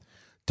movie?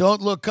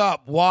 Don't Look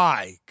Up.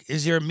 Why?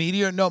 Is there a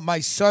meteor? No, my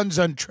son's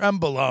on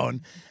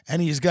Trenbolone,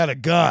 and he's got a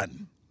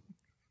gun.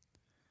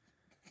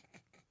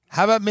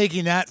 How about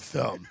making that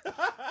film?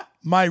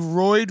 My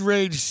roid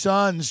rage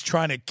son's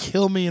trying to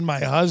kill me and my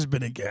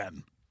husband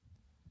again.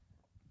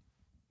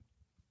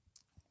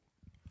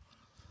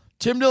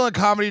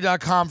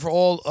 TimDillonComedy.com for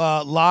all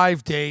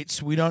live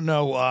dates. We don't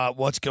know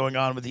what's going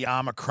on with the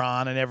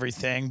Omicron and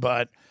everything,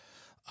 but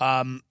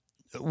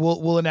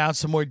we'll announce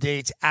some more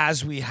dates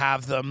as we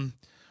have them.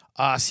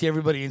 See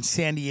everybody in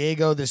San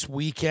Diego this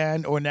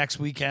weekend or next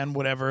weekend,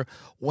 whatever,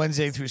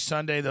 Wednesday through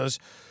Sunday. Those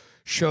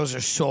shows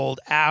are sold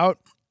out.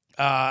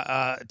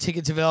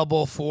 Tickets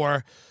available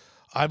for,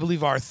 I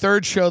believe, our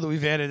third show that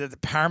we've added at the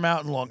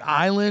Paramount in Long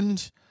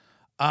Island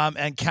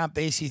and Count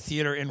Basie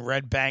Theater in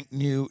Red Bank,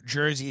 New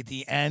Jersey at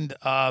the end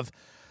of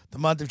the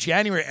month of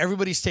January.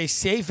 Everybody stay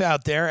safe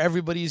out there.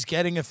 Everybody's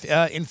getting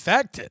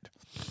infected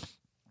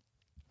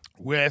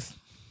with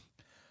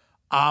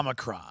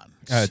Omicron.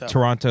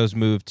 Toronto's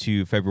moved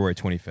to February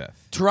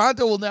 25th.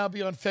 Toronto will now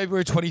be on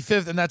February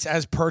 25th, and that's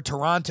as per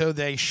Toronto.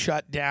 They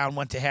shut down,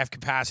 went to half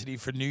capacity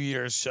for New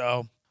Year's.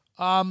 So,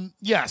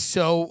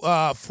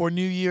 for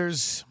New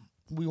Year's,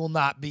 we will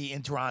not be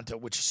in Toronto,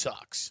 which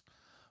sucks.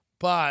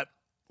 But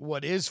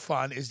what is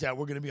fun is that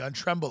we're going to be on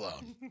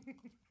Trembolone.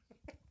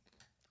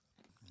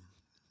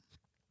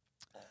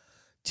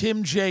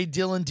 Tim J.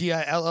 Dillon,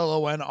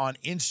 Dillon, on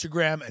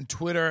Instagram and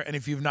Twitter. And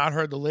if you've not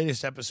heard the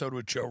latest episode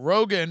with Joe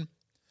Rogan,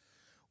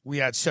 we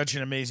had such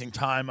an amazing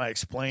time. I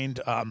explained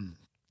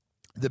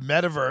the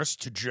metaverse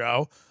to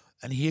Joe,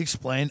 and he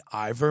explained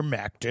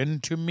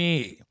ivermectin to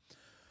me.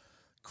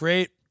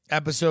 Great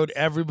episode.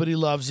 Everybody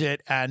loves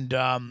it. And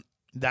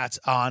that's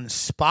on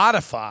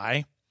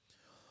Spotify.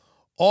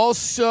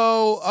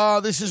 Also,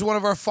 this is one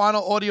of our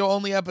final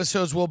audio-only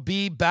episodes. We'll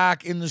be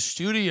back in the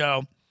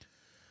studio,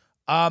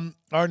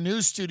 our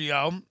new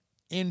studio,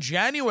 in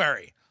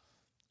January.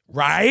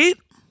 Right?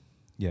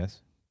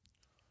 Yes.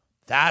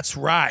 That's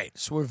right.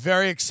 So we're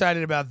very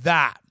excited about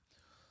that.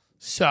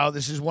 So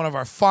this is one of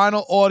our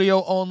final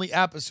audio-only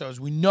episodes.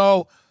 We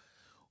know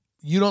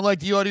you don't like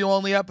the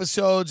audio-only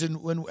episodes,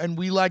 and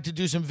we like to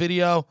do some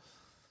video.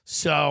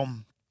 So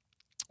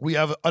we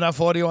have enough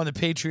audio on the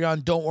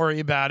Patreon. Don't worry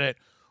about it.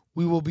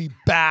 We will be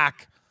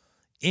back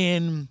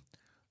in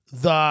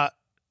the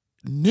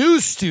new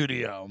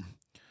studio,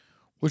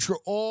 which we're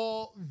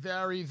all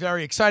very,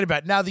 very excited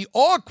about. Now, the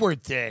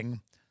awkward thing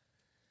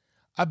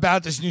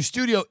about this new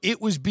studio, it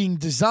was being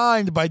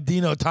designed by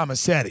Dino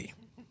Tomasetti.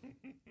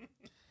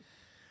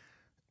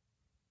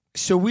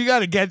 So we got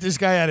to get this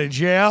guy out of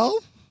jail,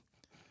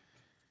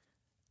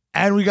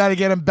 and we got to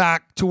get him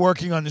back to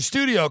working on the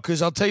studio,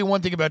 because I'll tell you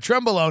one thing about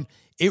Trembolone,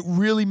 it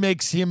really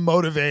makes him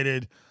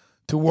motivated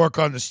to work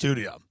on the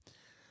studio.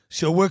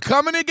 So we're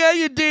coming to get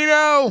you,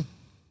 Dino.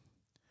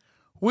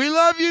 We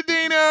love you,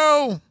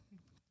 Dino.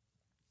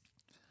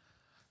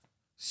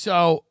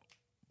 So,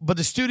 but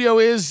the studio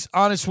is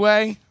on its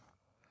way.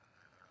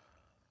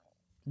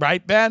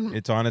 Right, Ben?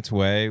 It's on its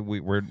way.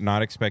 We're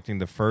not expecting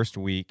the first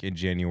week in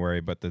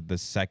January, but the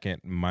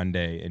second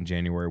Monday in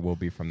January will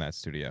be from that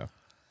studio.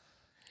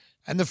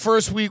 And the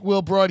first week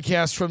we'll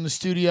broadcast from the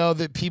studio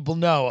that people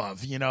know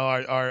of. You know,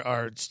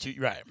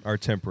 right. Our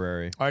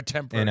temporary.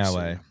 In LA.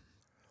 studio.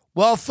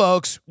 Well,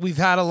 folks, we've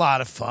had a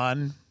lot of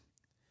fun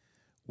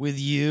with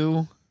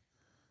you.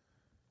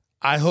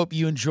 I hope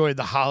you enjoyed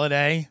the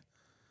holiday.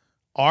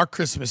 Our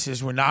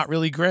Christmases were not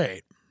really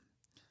great.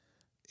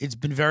 It's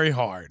been very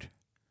hard.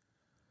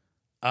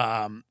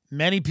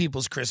 Many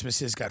people's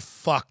Christmases got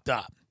fucked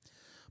up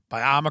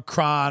by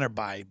Omicron or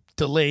by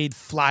delayed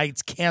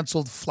flights,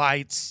 canceled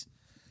flights.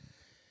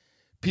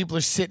 People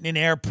are sitting in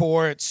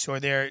airports, or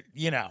they're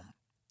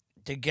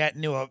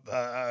getting to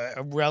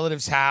a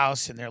relative's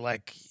house, and they're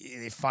like,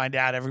 they find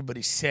out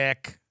everybody's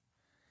sick.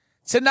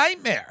 It's a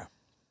nightmare.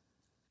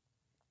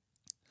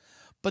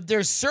 But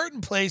there's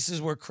certain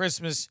places where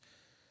Christmas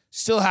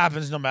still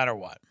happens no matter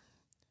what.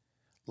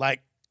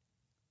 Like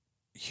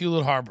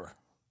Hewlett Harbor,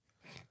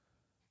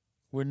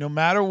 where no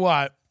matter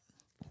what,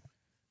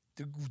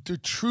 the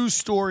true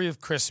story of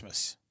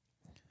Christmas,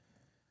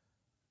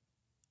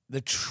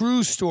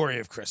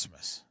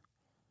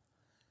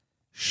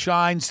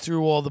 shines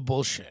through all the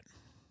bullshit.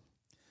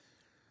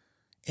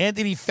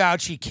 Anthony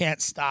Fauci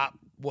can't stop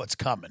what's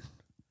coming,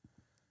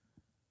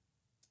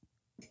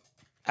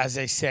 as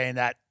they say in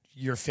that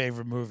your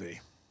favorite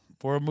movie,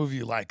 or a movie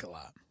you like a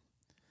lot,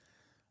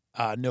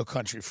 No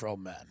Country for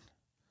Old Men.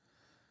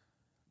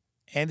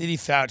 Anthony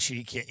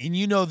Fauci can't,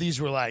 and these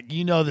were like,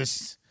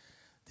 this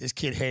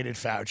kid hated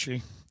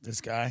Fauci, this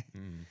guy.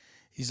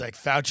 He's like,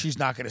 Fauci's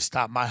not going to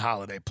stop my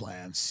holiday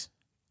plans.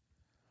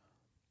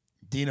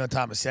 Dino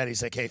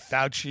Tomasetti's like, hey,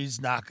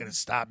 Fauci's not going to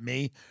stop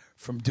me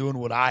from doing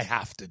what I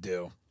have to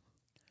do.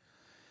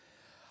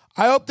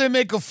 I hope they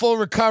make a full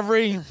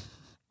recovery.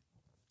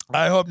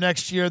 I hope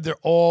next year they're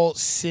all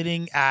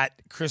sitting at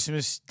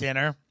Christmas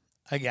dinner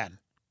again.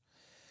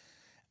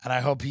 And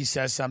I hope he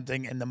says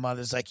something and the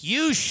mother's like,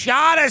 you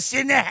shot us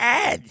in the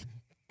head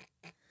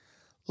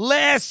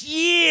last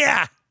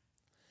year.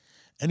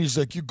 And he's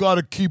like, you got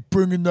to keep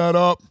bringing that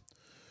up.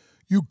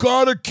 You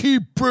got to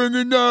keep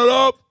bringing that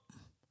up.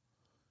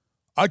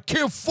 I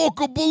can't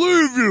fucking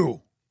believe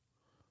you.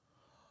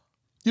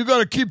 You got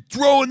to keep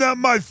throwing that in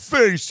my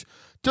face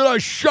that I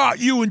shot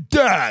you and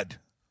Dad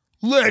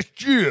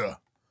last year. I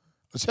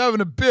was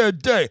having a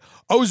bad day.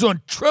 I was on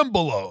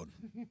Trembolone.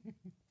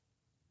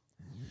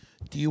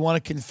 Do you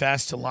want to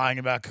confess to lying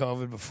about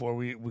COVID before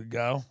we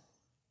go?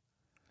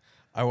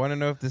 I want to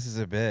know if this is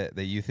a bit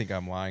that you think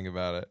I'm lying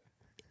about it.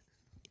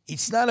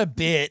 It's not a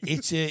bit.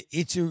 It's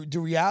the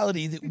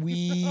reality that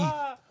we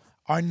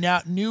are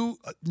now new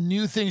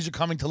things are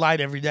coming to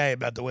light every day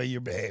about the way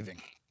you're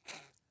behaving.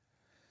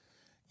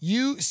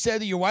 You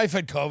said that your wife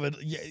had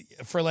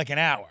COVID for like an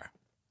hour.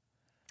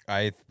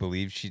 I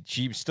believe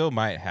she still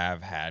might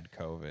have had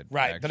COVID.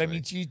 Right, actually. but I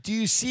mean, do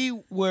you see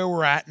where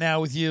we're at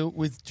now with you,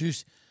 with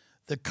just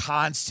the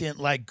constant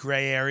like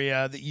gray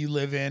area that you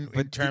live in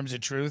terms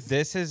of truth?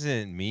 This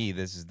isn't me.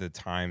 This is the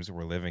times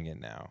we're living in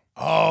now.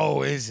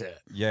 Oh, is it?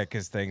 Yeah,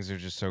 because things are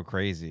just so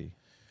crazy.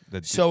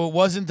 So it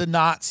wasn't the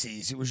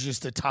Nazis. It was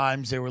just the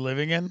times they were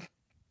living in?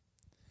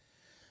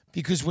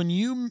 Because when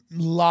you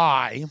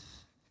lie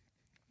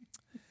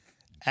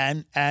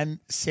and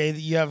say that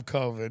you have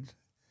COVID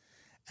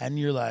and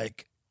you're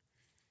like,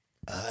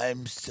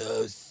 I'm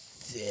so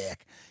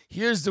sick.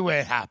 Here's the way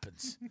it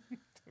happens.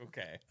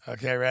 Okay.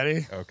 Okay,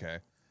 ready? Okay.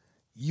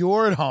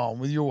 You're at home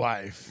with your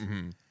wife,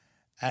 Mm-hmm.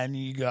 and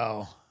you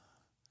go,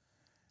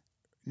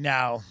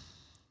 now,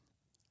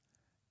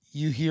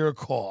 you hear a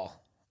call,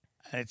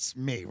 and it's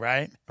me,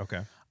 right?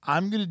 Okay.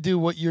 I'm going to do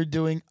what you're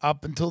doing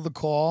up until the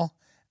call,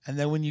 and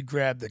then when you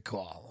grab the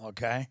call,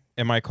 okay?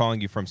 Am I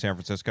calling you from San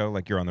Francisco?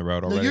 Like you're on the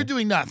road already? No, you're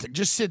doing nothing.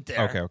 Just sit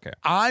there. Okay.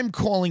 I'm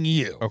calling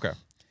you. Okay.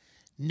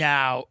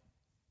 Now,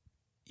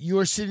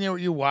 you're sitting there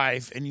with your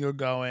wife, and you're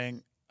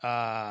going,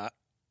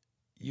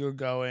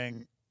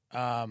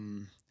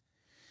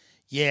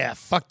 yeah,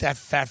 fuck that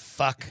fat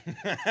fuck.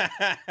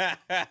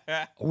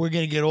 We're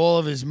going to get all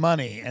of his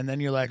money. And then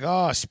you're like,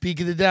 oh, speak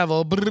of the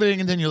devil.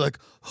 And then you're like,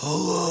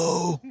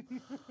 hello,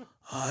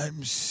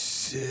 I'm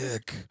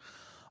sick.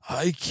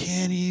 I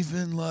can't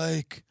even,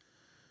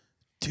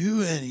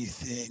 do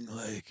anything.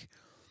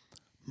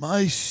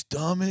 My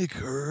stomach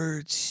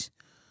hurts.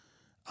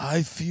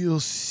 I feel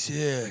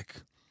sick.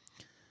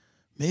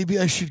 Maybe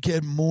I should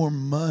get more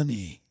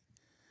money.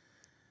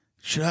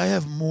 Should I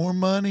have more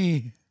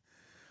money?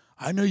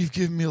 I know you've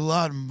given me a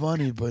lot of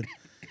money, but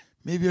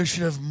maybe I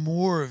should have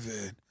more of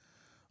it.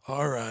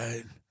 All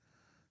right.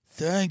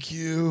 Thank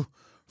you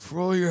for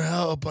all your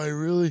help. I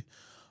really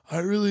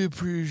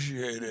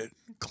appreciate it.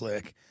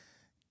 Click.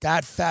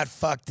 That fat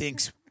fuck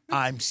thinks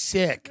I'm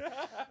sick,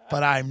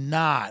 but I'm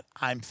not.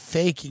 I'm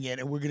faking it,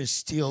 and we're going to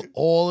steal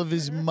all of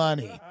his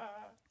money.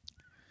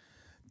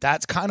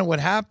 That's kind of what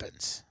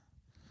happens.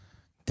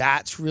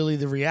 That's really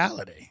the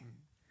reality.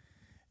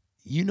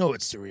 You know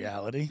it's the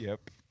reality. Yep.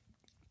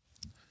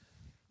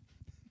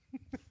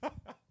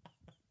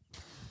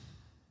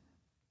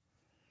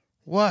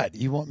 What?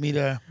 You want me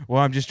to...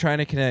 Well, I'm just trying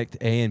to connect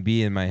A and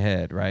B in my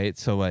head, right?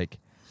 So,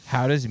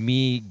 how does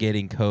me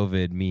getting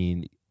COVID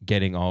mean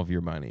getting all of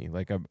your money?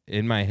 I'm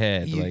in my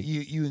head.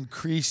 You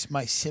increase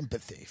my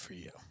sympathy for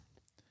you.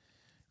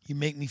 You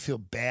make me feel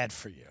bad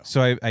for you.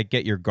 So I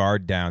get your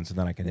guard down so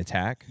then I can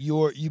attack?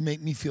 You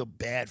make me feel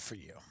bad for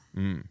you.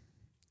 Mm.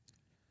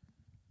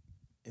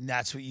 And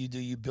that's what you do.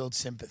 You build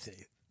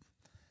sympathy.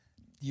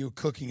 You're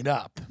cooking it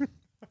up.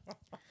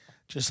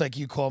 Just like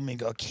you called me and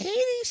go,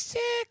 Katie's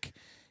sick.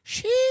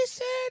 She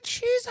said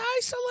she's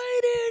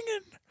isolating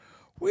and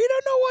we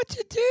don't know what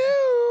to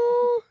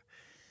do.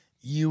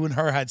 You and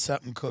her had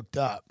something cooked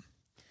up.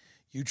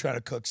 You try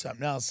to cook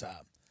something else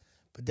up.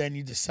 But then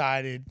you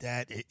decided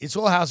that it's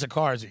all house of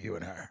cards with you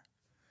and her.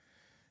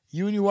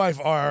 You and your wife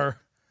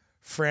are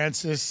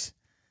Francis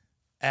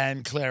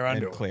and Claire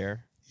Underwood. And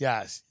Claire.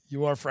 Yes,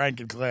 you are Frank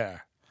and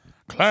Claire.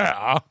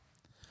 Claire?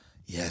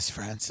 Yes,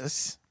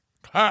 Francis.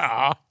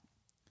 Claire?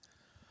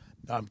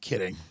 No, I'm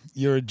kidding.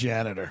 You're a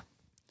janitor.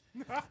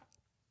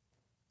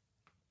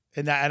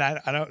 And I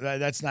don't.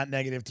 That's not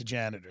negative to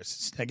janitors.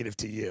 It's negative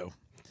to you.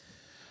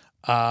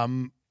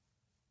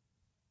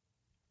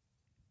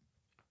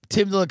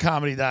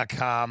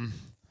 TimDillaComedy.com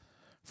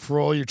for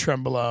all your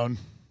Trembolone.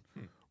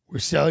 We're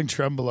selling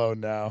Trembolone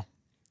now.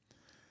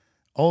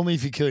 Only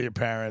if you kill your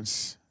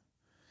parents.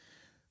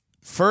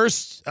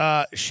 First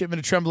shipment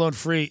of Trembolone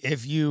free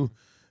if you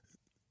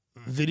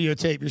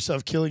videotape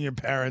yourself killing your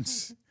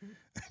parents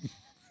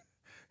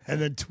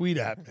and then tweet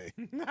at me.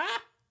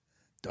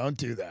 Don't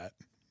do that.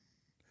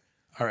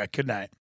 All right, good night.